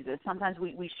for Jesus. Sometimes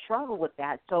we struggle with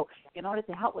that. So in order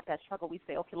to help with that struggle, we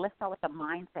say, okay, let's start with the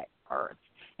mindset first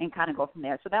and kind of go from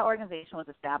there. So that organization was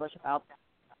established about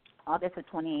August of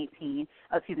 2018.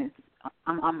 Excuse me,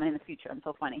 I'm in the future. I'm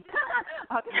so funny.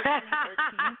 August of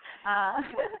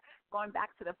 2013. Going back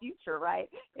to the future, right?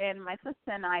 And my sister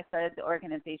and I started the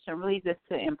organization really just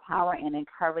to empower and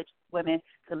encourage women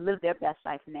to live their best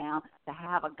life now, to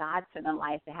have a God-centered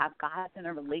life, to have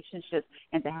God-centered relationships,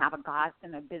 and to have a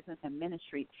God-centered business and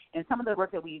ministry. And some of the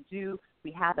work that we do,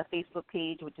 we have a Facebook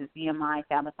page, which is BMI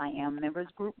Fabulous I Am Members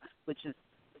Group, which is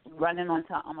running on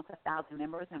to almost 1,000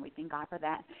 members, and we thank God for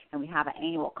that. And we have an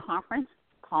annual conference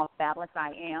called Fabulous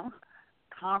I Am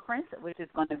Conference, which is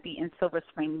going to be in Silver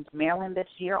Springs, Maryland this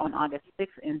year on August 6th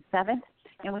and 7th.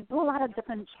 And we do a lot of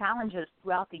different challenges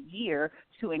throughout the year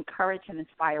to encourage and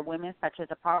inspire women, such as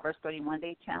the Proverbs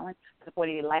 31-Day Challenge, the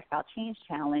 40-Day Lifestyle Change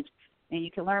Challenge. And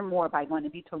you can learn more by going to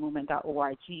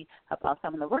detourmovement.org about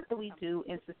some of the work that we do,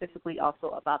 and specifically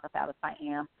also about the Fabulous I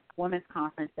Am Women's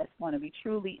Conference that's going to be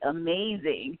truly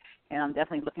amazing. And I'm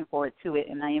definitely looking forward to it.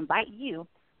 And I invite you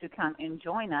to come and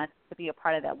join us to be a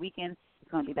part of that weekend. It's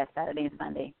going to be that Saturday and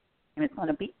Sunday, and it's going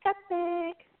to be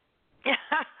epic.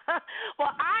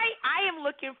 Well, I am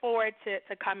looking forward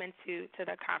to coming to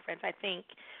the conference. I think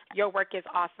your work is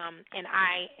awesome, and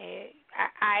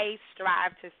I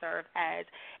strive to serve as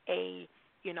a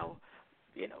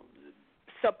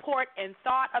support and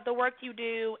thought of the work you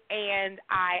do, and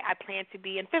I plan to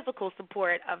be in physical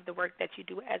support of the work that you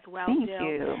do as well, Thank Jill.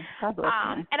 you. God bless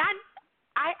you. And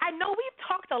I know we've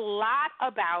talked a lot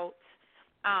about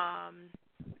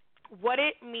what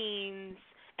it means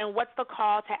and what's the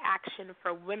call to action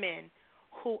for women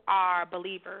who are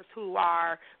believers, who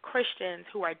are Christians,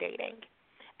 who are dating.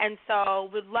 And so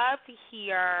we'd love to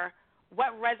hear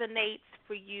what resonates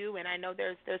for you, and I know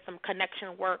there's some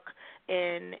connection work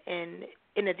in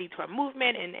the Detour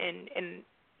movement, and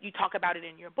you talk about it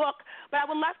in your book. But I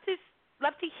would love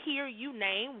love to hear you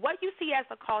name what you see as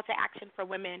a call to action for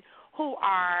women who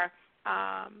are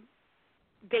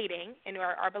dating and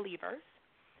are believers,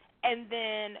 and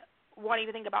then wanting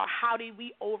to think about how do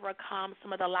we overcome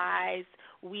some of the lies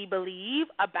we believe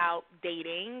about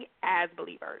dating as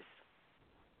believers.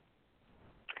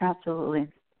 Absolutely.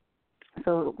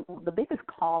 So the biggest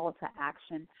call to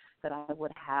action that I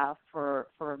would have for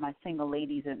my single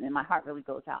ladies, and my heart really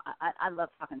goes out. I love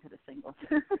talking to the singles.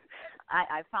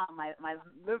 I found my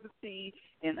liberty,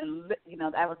 and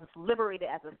I was just liberated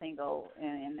as a single,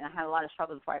 and I had a lot of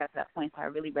struggles before I got to that point, so I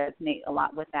really resonate a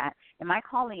lot with that. And my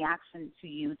call to action to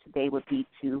you today would be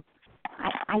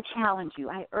I challenge you,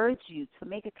 I urge you to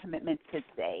make a commitment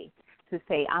today to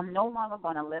say, I'm no longer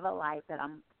going to live a life that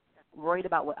I'm worried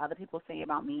about what other people say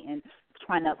about me and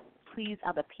trying to please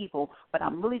other people, but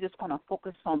I'm really just going to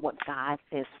focus on what God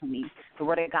says for me. The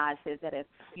Word of God says that if,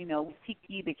 we seek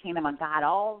ye the kingdom of God,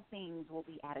 all things will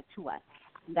be added to us.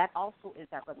 That also is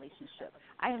that relationship.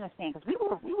 I understand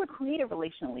because we were created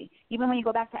relationally. Even when you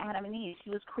go back to Adam and Eve,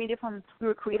 we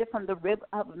were created from the rib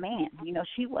of man.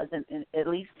 She wasn't, at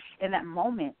least in that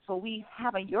moment. So we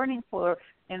have a yearning for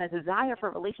and a desire for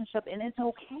a relationship, and it's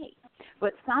okay.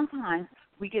 But sometimes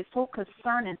we get so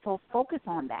concerned and so focused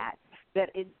on that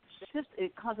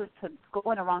it causes us to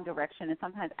go in the wrong direction and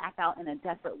sometimes act out in a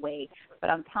desperate way. But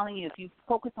I'm telling you, if you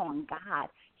focus on God,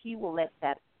 He will let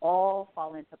that all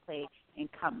fall into play and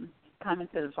come into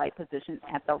the right position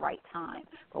at the right time.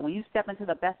 But when you step into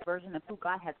the best version of who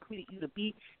God has created you to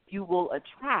be, you will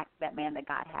attract that man that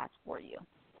God has for you,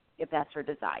 if that's your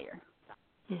desire.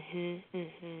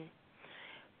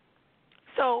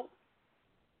 So,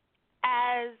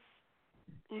 as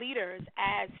leaders,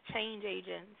 as change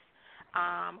agents,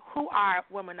 who are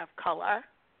women of color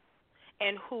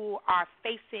and who are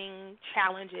facing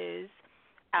challenges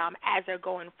as they're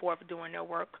going forth doing their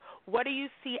work, what do you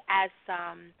see as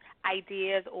some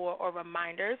ideas or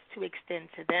reminders to extend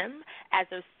to them as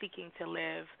they're seeking to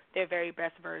live their very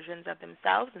best versions of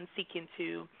themselves and seeking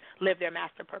to live their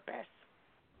master purpose?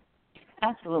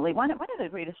 Absolutely. One of the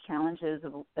greatest challenges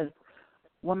of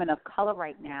women of color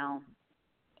right now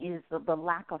is the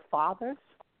lack of fathers,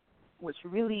 which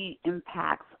really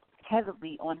impacts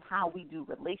heavily on how we do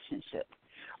relationships,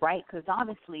 right? Because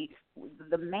obviously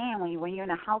the man, when you're in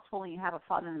a household and you have a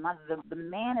father and a mother, the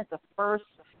man is the first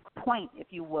point, if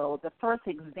you will, the first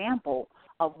example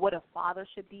of what a father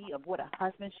should be, of what a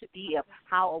husband should be, of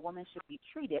how a woman should be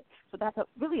treated. So that's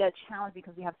really a challenge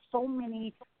because we have so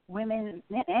many women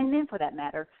and men, for that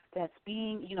matter, that's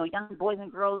being, young boys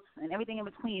and girls and everything in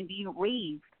between being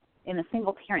raised in a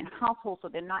single-parent household, so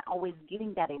they're not always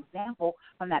getting that example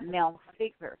from that male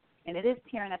figure. And it is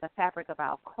tearing at the fabric of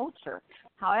our culture.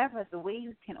 However, the way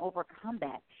you can overcome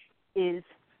that is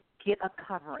get a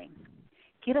covering.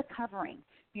 Get a covering.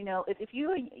 If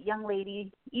you're a young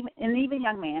lady, even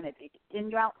young man,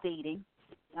 and you're out dating,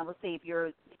 I would say if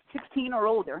you're 16 or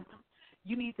older,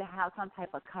 you need to have some type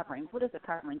of covering. What is a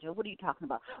covering, Joe? What are you talking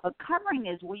about? A covering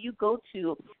is where you go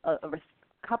to a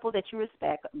couple that you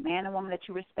respect, a man and woman that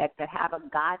you respect, that have a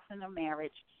God-centered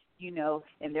marriage,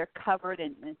 and they're covered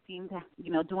and seem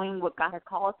to, doing what God has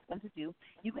called them to do.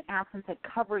 You can ask them to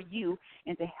cover you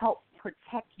and to help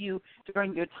protect you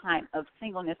during your time of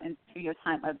singleness and through your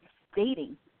time of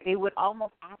dating. They would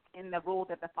almost act in the role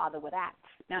that the father would act.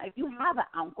 Now, if you have an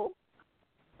uncle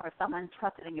or someone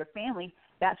trusted in your family,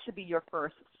 that should be your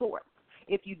first source.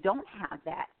 If you don't have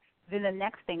that, then the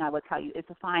next thing I would tell you is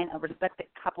to find a respected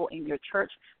couple in your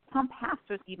church. Some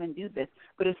pastors even do this,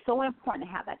 but it's so important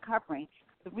to have that covering.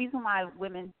 The reason why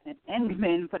women and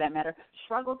men, for that matter,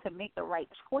 struggle to make the right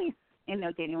choice in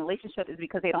their dating relationship is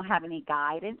because they don't have any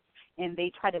guidance, and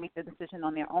they try to make the decision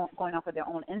on their own, going off of their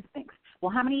own instincts.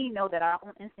 Well, how many of you know that our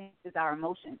own instincts is our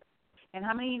emotions? And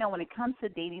how many of you know when it comes to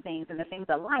dating things and the things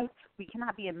of life, we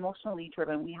cannot be emotionally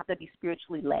driven. We have to be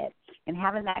spiritually led. And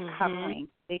having that covering,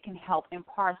 they can help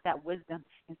impart that wisdom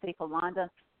and say, Philonda,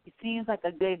 he seems like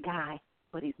a good guy,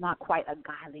 but he's not quite a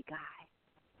godly guy.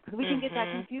 Because we can get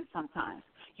that confused sometimes.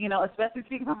 Especially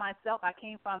speaking for myself, I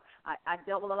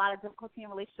dealt with a lot of difficulty in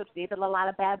relationships, dated a lot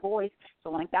of bad boys. So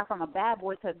when I got from a bad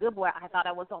boy to a good boy, I thought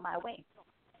I was on my way.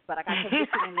 But I got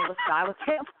convicted and I was saying,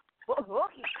 okay.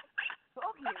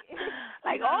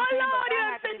 Like, oh, Lord, you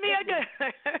sent me a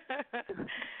good.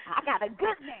 I got a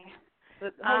good man.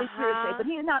 The Holy Spirit said, but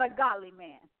he's not a godly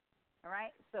man. All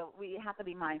right? So we have to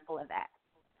be mindful of that.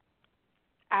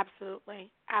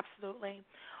 Absolutely.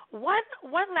 One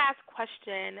last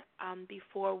question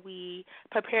before we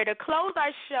prepare to close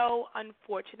our show,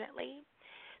 unfortunately.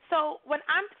 So when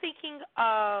I'm thinking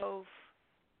of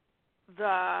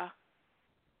the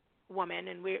woman,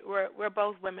 and we're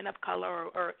both women of color,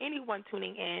 or anyone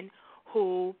tuning in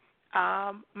who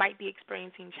might be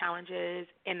experiencing challenges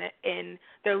in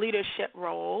their leadership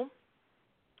role.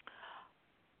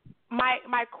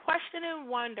 My question and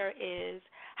wonder is,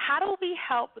 how do we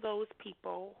help those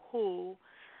people who,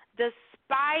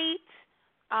 despite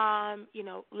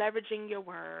leveraging your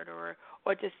word,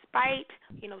 or despite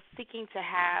seeking to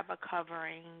have a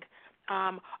covering,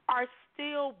 are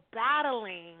still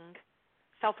battling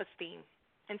self-esteem,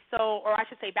 and so, or I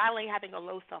should say, battling having a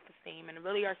low self-esteem, and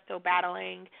really are still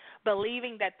battling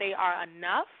believing that they are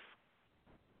enough?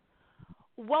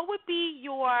 What would be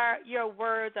your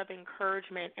words of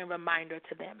encouragement and reminder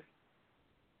to them?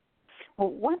 Well,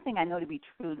 one thing I know to be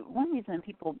true,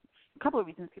 a couple of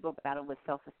reasons people battle with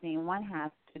self-esteem. One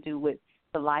has to do with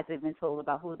the lies they've been told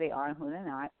about who they are and who they're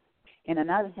not. And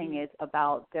another thing is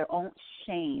about their own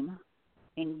shame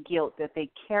and guilt that they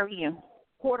carry and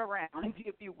hoard around,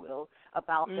 if you will,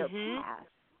 about their past.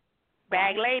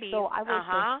 Bag lady. So I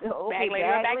would say, okay,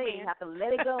 bag lady. You have to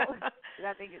let it go.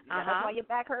 I think that's why your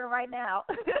back hurting right now.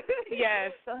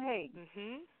 Yes. So, hey,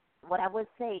 what I would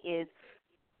say is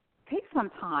take some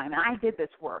time. And I did this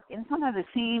work. And sometimes it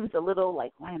seems a little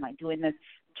like, why am I doing this?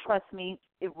 Trust me,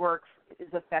 it works.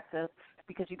 It's effective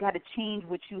because you got to change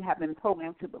what you have been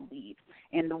programmed to believe.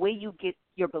 And the way you get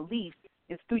your beliefs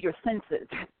is through your senses,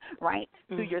 right?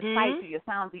 Through your sight, through your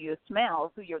sound, through your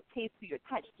smell, through your taste, through your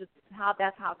touch.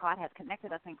 That's how God has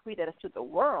connected us and created us to the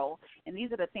world. And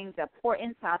these are the things that pour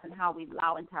into us and how we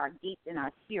allow into our gates in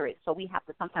our spirit. So we have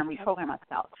to sometimes reprogram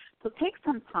ourselves. So take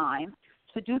some time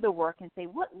to do the work and say,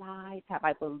 what lies have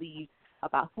I believed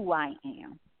about who I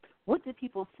am? What did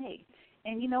people say?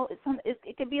 And,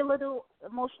 it can be a little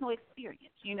emotional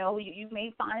experience. You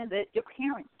may find that your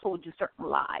parents told you certain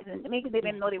lies, and maybe they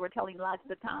didn't know they were telling lies at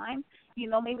the time.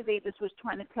 Maybe they just was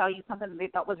trying to tell you something that they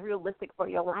thought was realistic for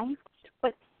your life.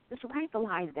 But just write the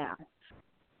lies down.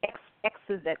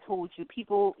 Exes that told you,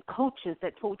 people, coaches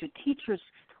that told you, teachers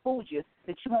told you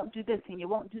that you won't do this and you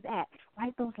won't do that.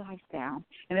 Write those lies down.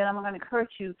 And then I'm going to encourage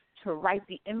you to write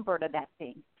the invert of that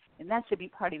thing. And that should be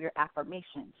part of your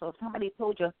affirmation. So if somebody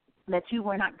told you that you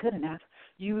were not good enough,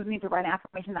 you need to write an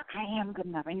affirmation that I am good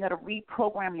enough. And you got to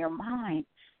reprogram your mind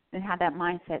and have that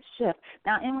mindset shift.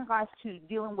 Now, in regards to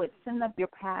dealing with sin of your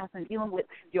past and dealing with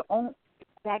your own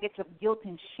baggage of guilt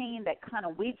and shame that kind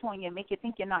of weighs on you and make you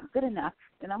think you're not good enough,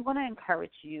 then I'm going to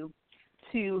encourage you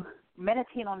to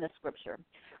meditate on the scripture,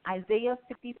 Isaiah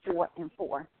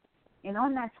 54:4. And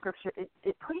on that scripture,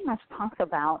 it pretty much talks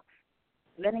about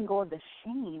letting go of the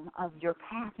shame of your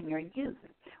past and your youth,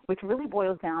 which really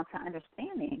boils down to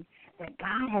understanding that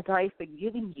God has already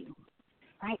forgiven you,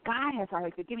 right? God has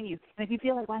already forgiven you. And if you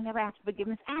feel like, well, I never asked for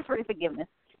forgiveness, ask for forgiveness.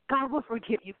 God will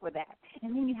forgive you for that.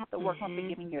 And then you have to work on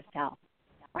forgiving yourself,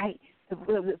 right?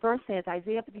 The verse says,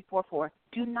 Isaiah 54:4,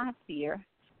 do not fear,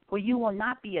 for you will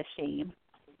not be ashamed,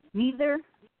 neither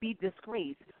be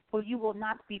disgraced, for you will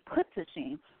not be put to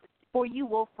shame, for you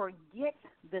will forget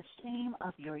the shame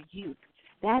of your youth.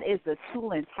 That is the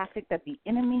tool and tactic that the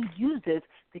enemy uses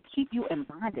to keep you in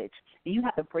bondage, and you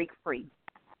have to break free.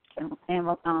 And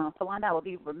Philonda, I would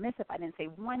be remiss if I didn't say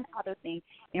one other thing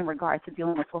in regards to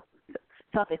dealing with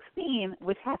self-esteem,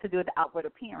 which has to do with the outward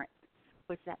appearance,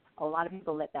 which that a lot of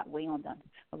people let that weigh on them.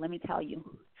 But let me tell you,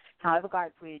 however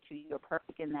God created you, you're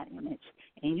perfect in that image,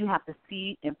 and you have to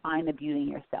see and find the beauty in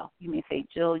yourself. You may say,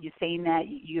 Jill, you're saying that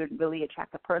you're a really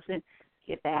attractive person.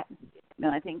 Get that. No,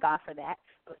 I thank God for that.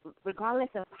 But regardless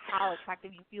of how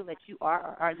attractive you feel that you are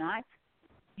or are not,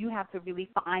 you have to really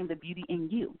find the beauty in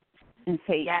you and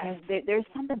say, yes, there's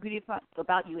something beautiful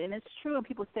about you. And it's true, and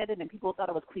people said it, and people thought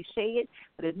it was cliched,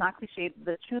 but it's not cliched.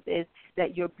 The truth is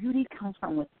that your beauty comes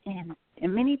from within.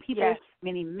 And many people,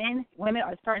 many men, women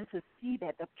are starting to see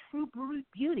that the true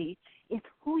beauty is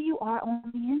who you are on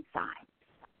the inside.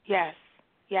 Yes.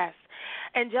 Yes.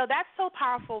 And, Jill, that's so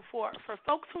powerful for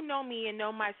folks who know me and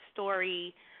know my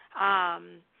story.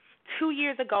 2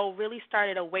 years ago, really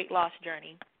started a weight loss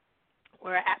journey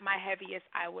where at my heaviest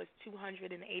I was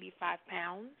 285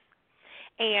 pounds,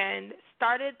 and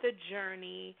started the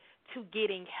journey to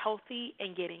getting healthy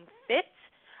and getting fit.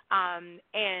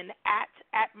 And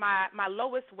at my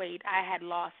lowest weight, I had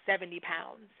lost 70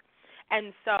 pounds.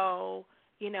 And so,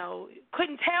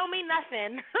 couldn't tell me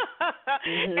nothing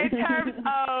in terms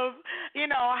of,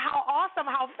 how awesome,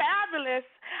 how fabulous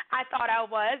I thought I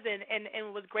was,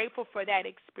 and was grateful for that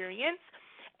experience.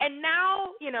 And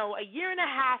now, a year and a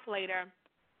half later,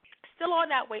 still on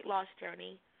that weight loss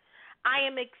journey, I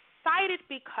am excited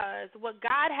because what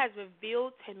God has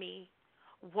revealed to me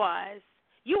was,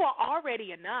 you are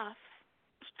already enough.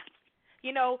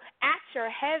 at your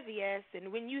heaviest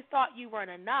and when you thought you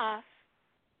weren't enough,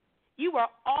 you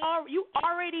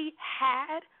already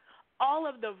had all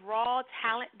of the raw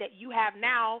talent that you have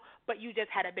now, but you just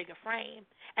had a bigger frame.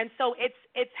 And so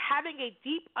it's having a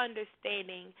deep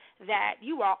understanding that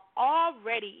you are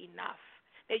already enough,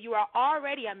 that you are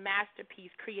already a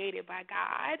masterpiece created by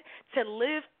God to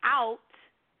live out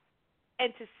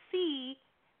and to see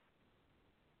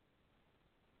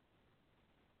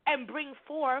and bring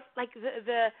forth like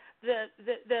the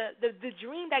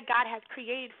dream that God has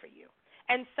created for you.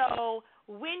 And so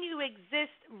when you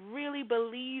exist really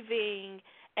believing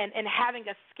and having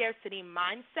a scarcity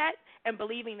mindset and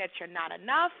believing that you're not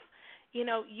enough,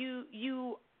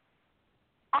 you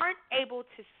aren't able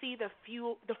to see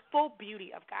the full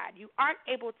beauty of God. You aren't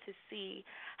able to see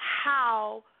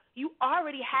how you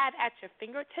already have at your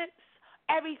fingertips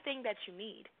everything that you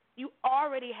need. You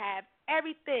already have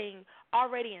everything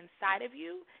already inside of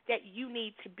you that you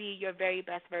need to be your very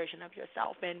best version of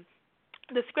yourself. And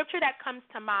the scripture that comes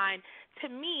to mind to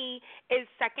me is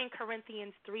 2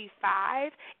 Corinthians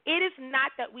 3:5. It is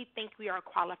not that we think we are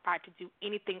qualified to do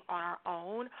anything on our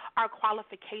own. Our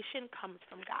qualification comes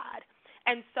from God.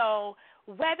 And so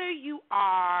whether you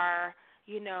are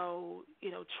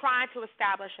trying to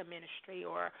establish a ministry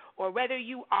or whether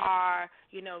you are,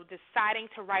 deciding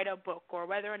to write a book or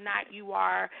whether or not you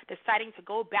are deciding to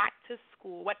go back to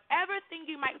school, whatever thing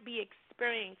you might be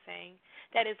experiencing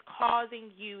that is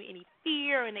causing you any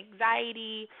fear and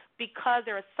anxiety because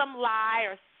there is some lie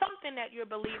or something that you're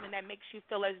believing that makes you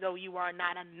feel as though you are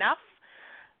not enough,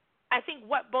 I think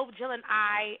what both Jill and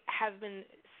I have been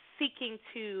seeking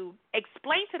to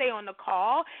explain today on the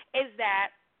call is that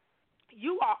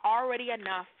you are already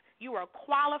enough. You are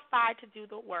qualified to do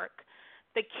the work.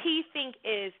 The key thing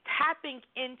is tapping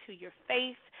into your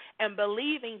faith and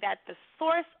believing that the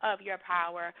source of your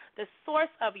power, the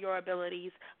source of your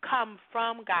abilities come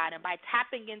from God. And by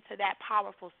tapping into that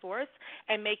powerful source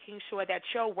and making sure that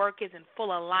your work is in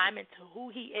full alignment to who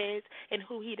He is and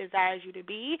who He desires you to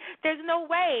be, there's no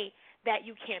way that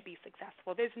you can't be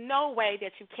successful. There's no way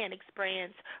that you can't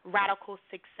experience radical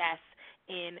success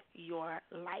in your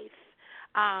life.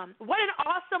 What an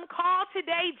awesome call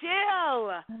today,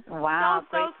 Jill. Wow,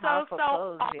 so close.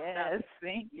 awesome. Yes,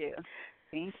 thank you.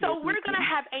 So we're going to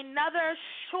have another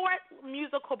short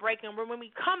musical break, and when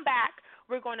we come back,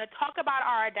 we're going to talk about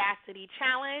our Audacity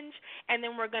challenge, and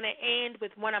then we're going to end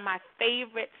with one of my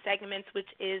favorite segments, which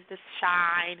is the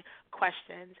Shine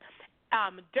questions.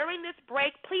 During this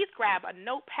break, please grab a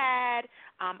notepad,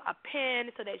 a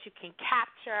pen, so that you can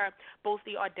capture both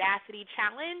the Audacity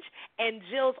challenge and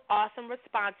Jill's awesome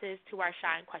responses to our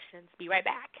Shine questions. Be right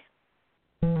back.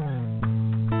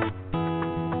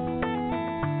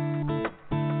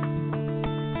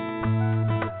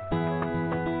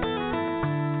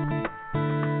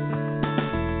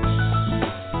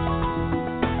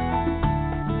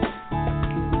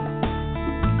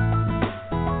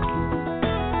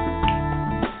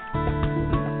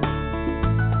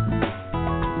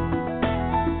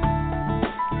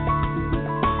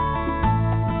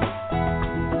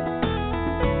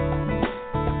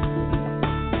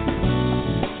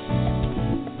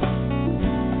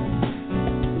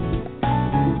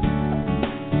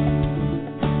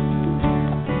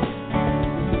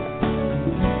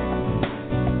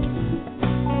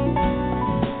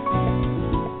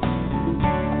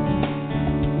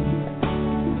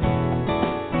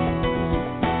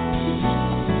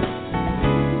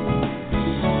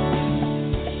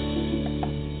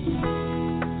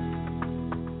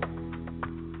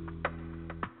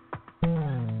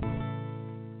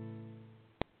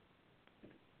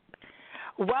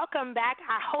 Welcome back.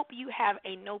 I hope you have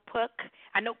a notebook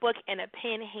and a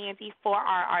pen handy for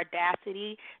our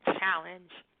Audacity challenge.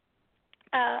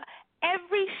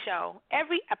 Every show,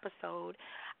 every episode,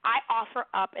 I offer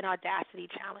up an Audacity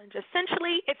challenge.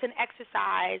 Essentially, it's an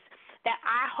exercise that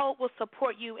I hope will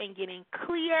support you in getting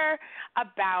clear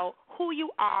about who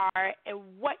you are and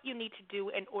what you need to do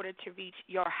in order to reach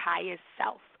your highest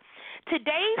self.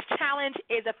 Today's challenge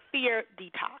is a fear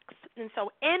detox. And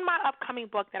so in my upcoming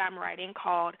book that I'm writing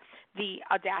called The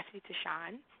Audacity to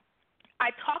Shine,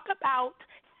 I talk about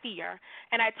fear,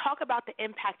 and I talk about the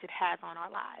impact it has on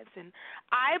our lives. And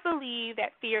I believe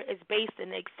that fear is based in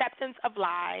the acceptance of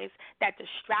lies that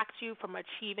distract you from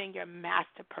achieving your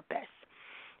master purpose.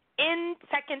 In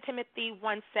 2 Timothy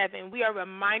 1:7, we are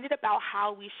reminded about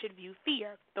how we should view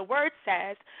fear. The word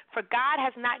says, "For God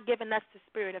has not given us the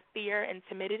spirit of fear and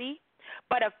timidity,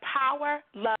 but of power,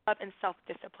 love, and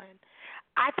self-discipline."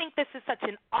 I think this is such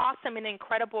an awesome and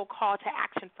incredible call to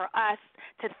action for us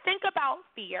to think about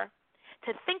fear,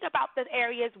 to think about the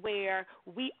areas where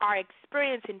we are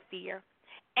experiencing fear,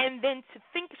 and then to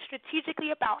think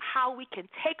strategically about how we can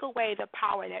take away the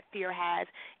power that fear has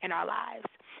in our lives.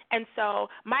 And so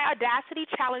my Audacity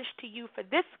challenge to you for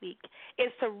this week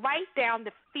is to write down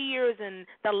the fears and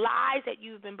the lies that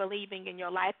you've been believing in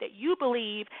your life that you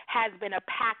believe has been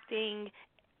impacting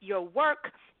your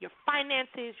work, your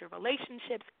finances, your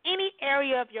relationships, any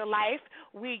area of your life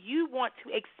where you want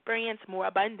to experience more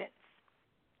abundance.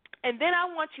 And then I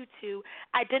want you to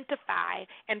identify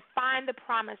and find the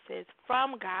promises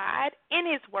from God in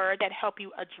His Word that help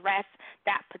you address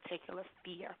that particular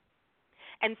fear.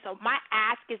 And so my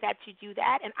ask is that you do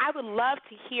that, and I would love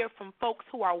to hear from folks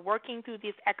who are working through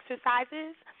these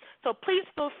exercises. So please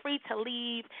feel free to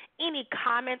leave any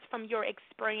comments from your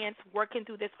experience working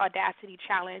through this Audacity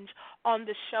challenge on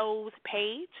the show's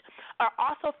page, or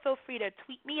also feel free to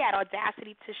tweet me at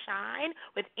Audacity to Shine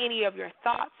with any of your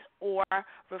thoughts or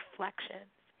reflections.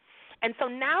 And so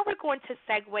now we're going to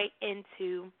segue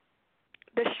into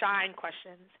the Shine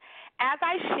questions. As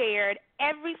I shared,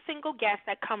 every single guest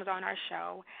that comes on our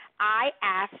show, I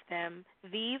ask them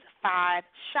these 5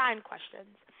 Shine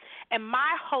questions. And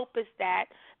my hope is that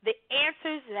the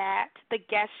answers that the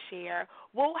guests share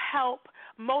will help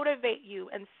motivate you,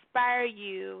 inspire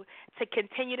you to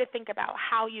continue to think about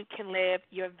how you can live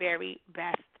your very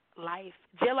best life.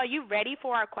 Jill, are you ready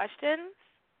for our questions?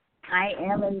 I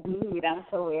am indeed. I'm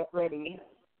so ready.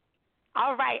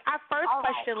 All right. Our first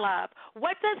question, love.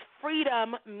 What does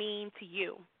freedom mean to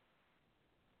you?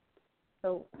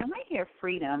 So when I hear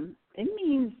freedom, it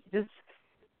means just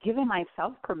giving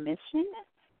myself permission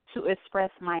to express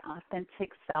my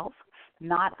authentic self,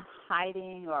 not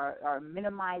hiding or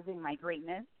minimizing my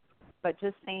greatness, but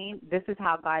just saying this is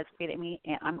how God's created me,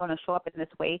 and I'm going to show up in this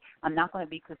way. I'm not going to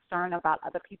be concerned about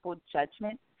other people's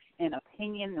judgment and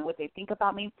opinion and what they think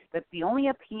about me. But the only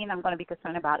opinion I'm going to be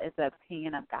concerned about is the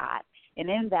opinion of God. And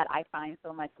in that, I find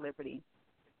so much liberty.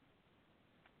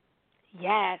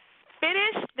 Yes.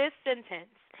 Finish this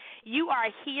sentence. You are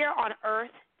here on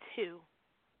earth to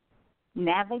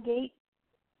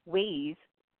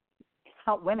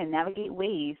help women navigate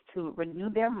ways to renew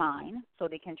their mind so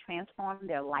they can transform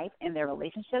their life and their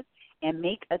relationships and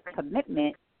make a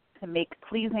commitment to make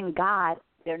pleasing God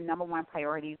their number one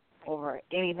priority over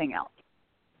anything else.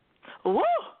 Woo!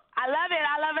 I love it.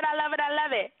 I love it. I love it. I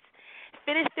love it.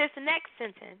 Finish this next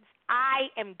sentence. I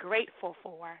am grateful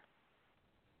for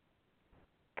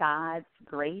God's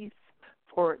grace,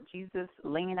 for Jesus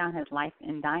laying down His life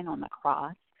and dying on the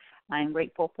cross. I'm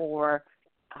grateful for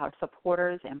our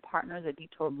supporters and partners at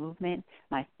Detour Movement,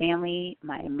 my family,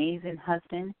 my amazing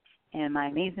husband, and my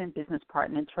amazing business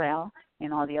partner, Trail,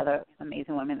 and all the other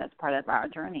amazing women that's part of our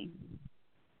journey.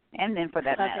 And then for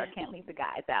that matter, I can't leave the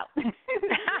guys out.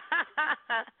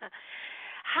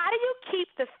 How do you keep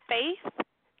the faith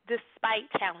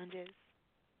despite challenges?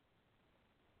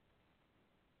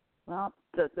 Well,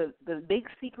 the big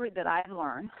secret that I've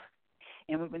learned,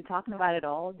 and we've been talking about it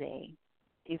all day,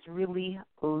 is really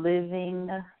living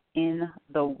in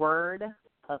the Word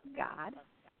of God,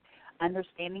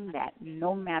 understanding that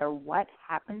no matter what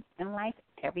happens in life,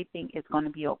 everything is going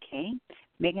to be okay,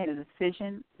 making a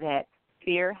decision that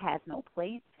fear has no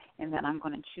place and that I'm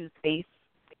going to choose faith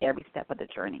every step of the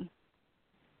journey.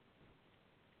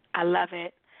 I love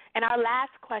it. And our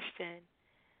last question,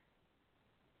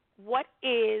 what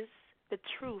is the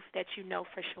truth that you know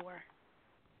for sure?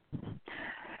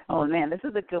 Oh, man, this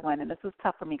is a good one, and this was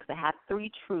tough for me because I had 3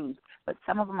 truths, but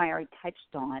some of them I already touched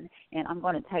on, and I'm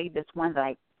going to tell you this one that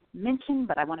I mentioned,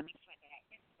 but I want to make sure that I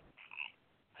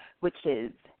which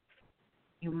is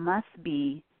you must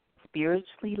be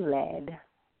spiritually led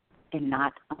and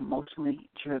not emotionally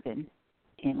driven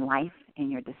in life, in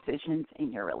your decisions,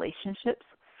 in your relationships,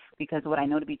 because what I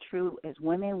know to be true is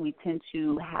women, we tend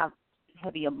to have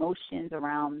heavy emotions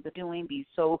around the doing, be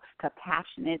so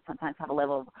compassionate, sometimes have a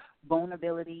level of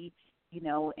vulnerability,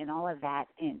 and all of that,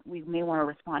 and we may want to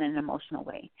respond in an emotional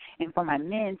way. And for my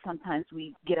men, sometimes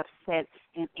we get upset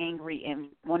and angry and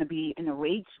want to be in a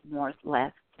rage more or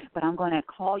less, but I'm going to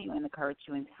call you and encourage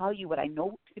you and tell you what I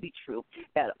know to be true,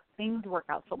 that things work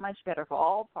out so much better for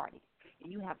all parties,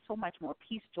 and you have so much more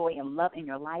peace, joy, and love in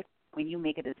your life when you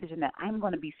make a decision that I'm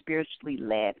going to be spiritually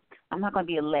led. I'm not going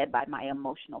to be led by my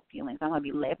emotional feelings. I'm going to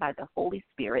be led by the Holy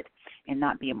Spirit and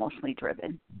not be emotionally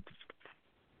driven.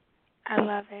 I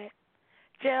love it.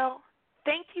 Jill,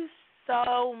 thank you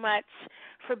so much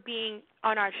for being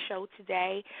on our show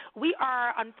today. We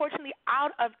are unfortunately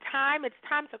out of time. It's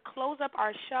time to close up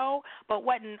our show, but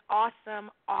what an awesome,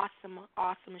 awesome,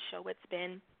 awesome show it's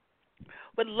been.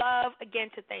 Would love, again,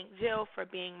 to thank Jill for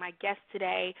being my guest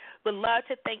today. Would love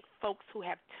to thank folks who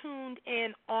have tuned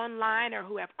in online or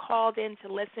who have called in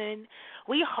to listen.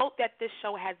 We hope that this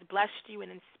show has blessed you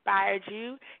and inspired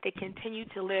you to continue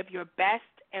to live your best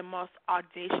and most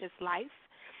audacious life.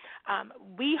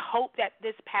 We hope that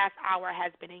this past hour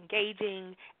has been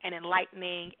engaging and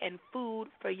enlightening and food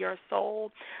for your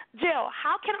soul. Jill,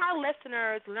 how can our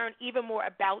listeners learn even more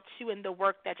about you and the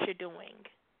work that you're doing?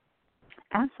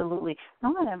 Absolutely. I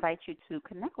want to invite you to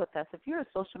connect with us. If you're a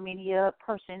social media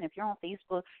person, if you're on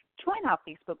Facebook, join our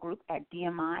Facebook group at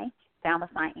DMI,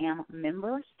 Fabulous I Am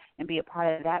members, and be a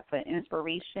part of that for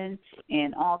inspiration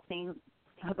and all things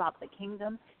about the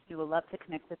kingdom. We would love to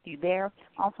connect with you there.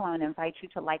 Also, I want to invite you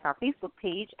to like our Facebook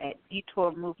page at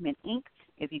Detour Movement, Inc.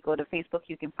 If you go to Facebook,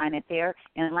 you can find it there.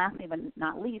 And lastly but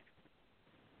not least,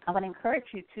 I want to encourage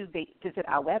you to visit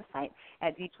our website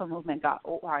at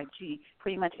detourmovement.org.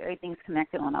 Pretty much everything's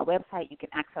connected on our website. You can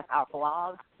access our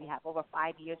blogs. We have over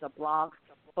 5 years of blogs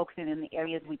focusing in the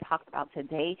areas we talked about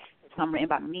today. Some written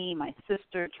by me, my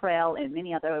sister, Trail, and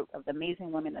many other of the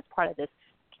amazing women that's part of this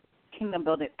kingdom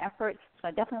building effort. So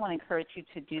I definitely want to encourage you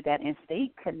to do that and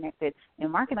stay connected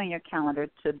and mark it on your calendar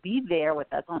to be there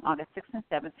with us on August 6th and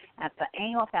 7th at the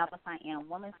annual Fabulous I Am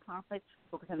Women's Conference,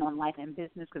 focusing on life and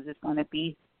business, because it's going to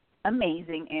be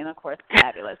amazing and, of course,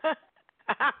 fabulous.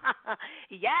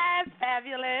 Yes,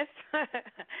 fabulous.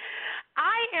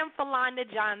 I am Philonda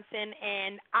Johnson,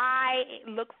 and I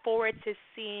look forward to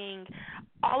seeing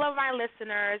all of my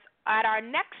listeners at our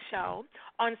next show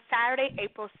on Saturday,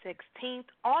 April 16th.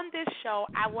 On this show,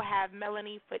 I will have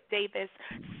Melanie Foote Davis,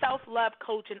 self-love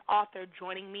coach and author,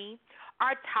 joining me.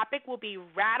 Our topic will be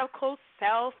radical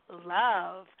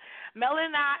self-love.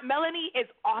 Melanie is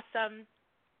awesome.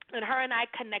 And her and I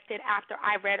connected after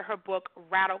I read her book,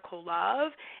 Radical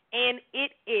Love, and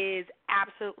it is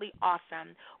absolutely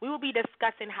awesome. We will be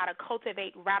discussing how to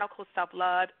cultivate radical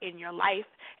self-love in your life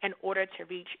in order to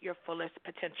reach your fullest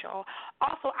potential.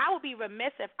 Also, I will be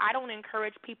remiss if I don't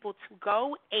encourage people to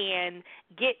go and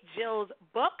get Jill's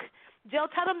book. Jill,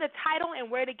 tell them the title and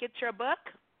where to get your book.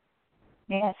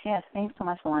 Yes. Thanks so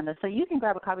much, Philonda. So you can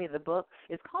grab a copy of the book.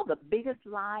 It's called The Biggest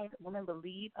Lies Women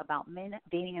Believe About Men,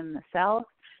 Dating, and Themselves,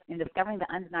 and Discovering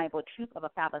the Undeniable Truth of a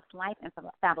Fabulous Life and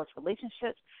Fabulous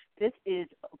Relationships. This is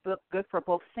a book good for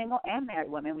both single and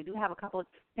married women. We do have a couple of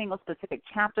single-specific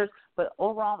chapters, but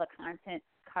overall the content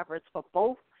covers for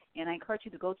both. And I encourage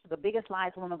you to go to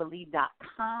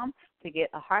thebiggestlieswomenbelieve.com to get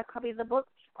a hard copy of the book,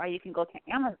 or you can go to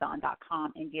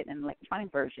Amazon.com and get an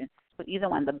electronic version. So either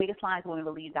one,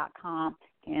 thebiggestlieswomenbelieve.com,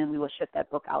 and we will ship that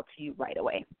book out to you right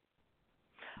away.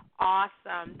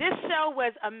 Awesome. This show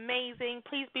was amazing.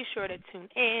 Please be sure to tune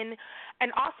in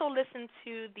and also listen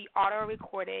to the audio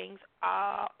recordings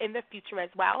in the future as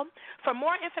well. For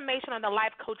more information on the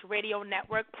Life Coach Radio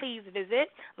Network, please visit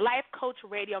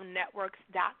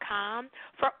lifecoachradionetworks.com.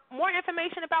 For more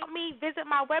information about me, visit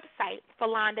my website,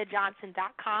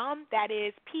 philondajohnson.com. That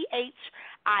is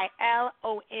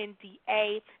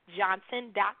PHILONDA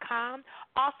Johnson.com.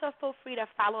 Also, feel free to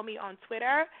follow me on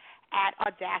Twitter at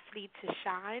Audacity to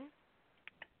Shine.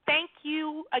 Thank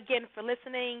you again for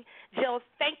listening. Jill,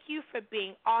 thank you for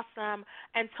being awesome.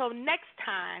 Until next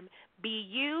time, be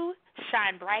you,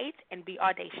 shine bright, and be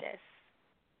audacious.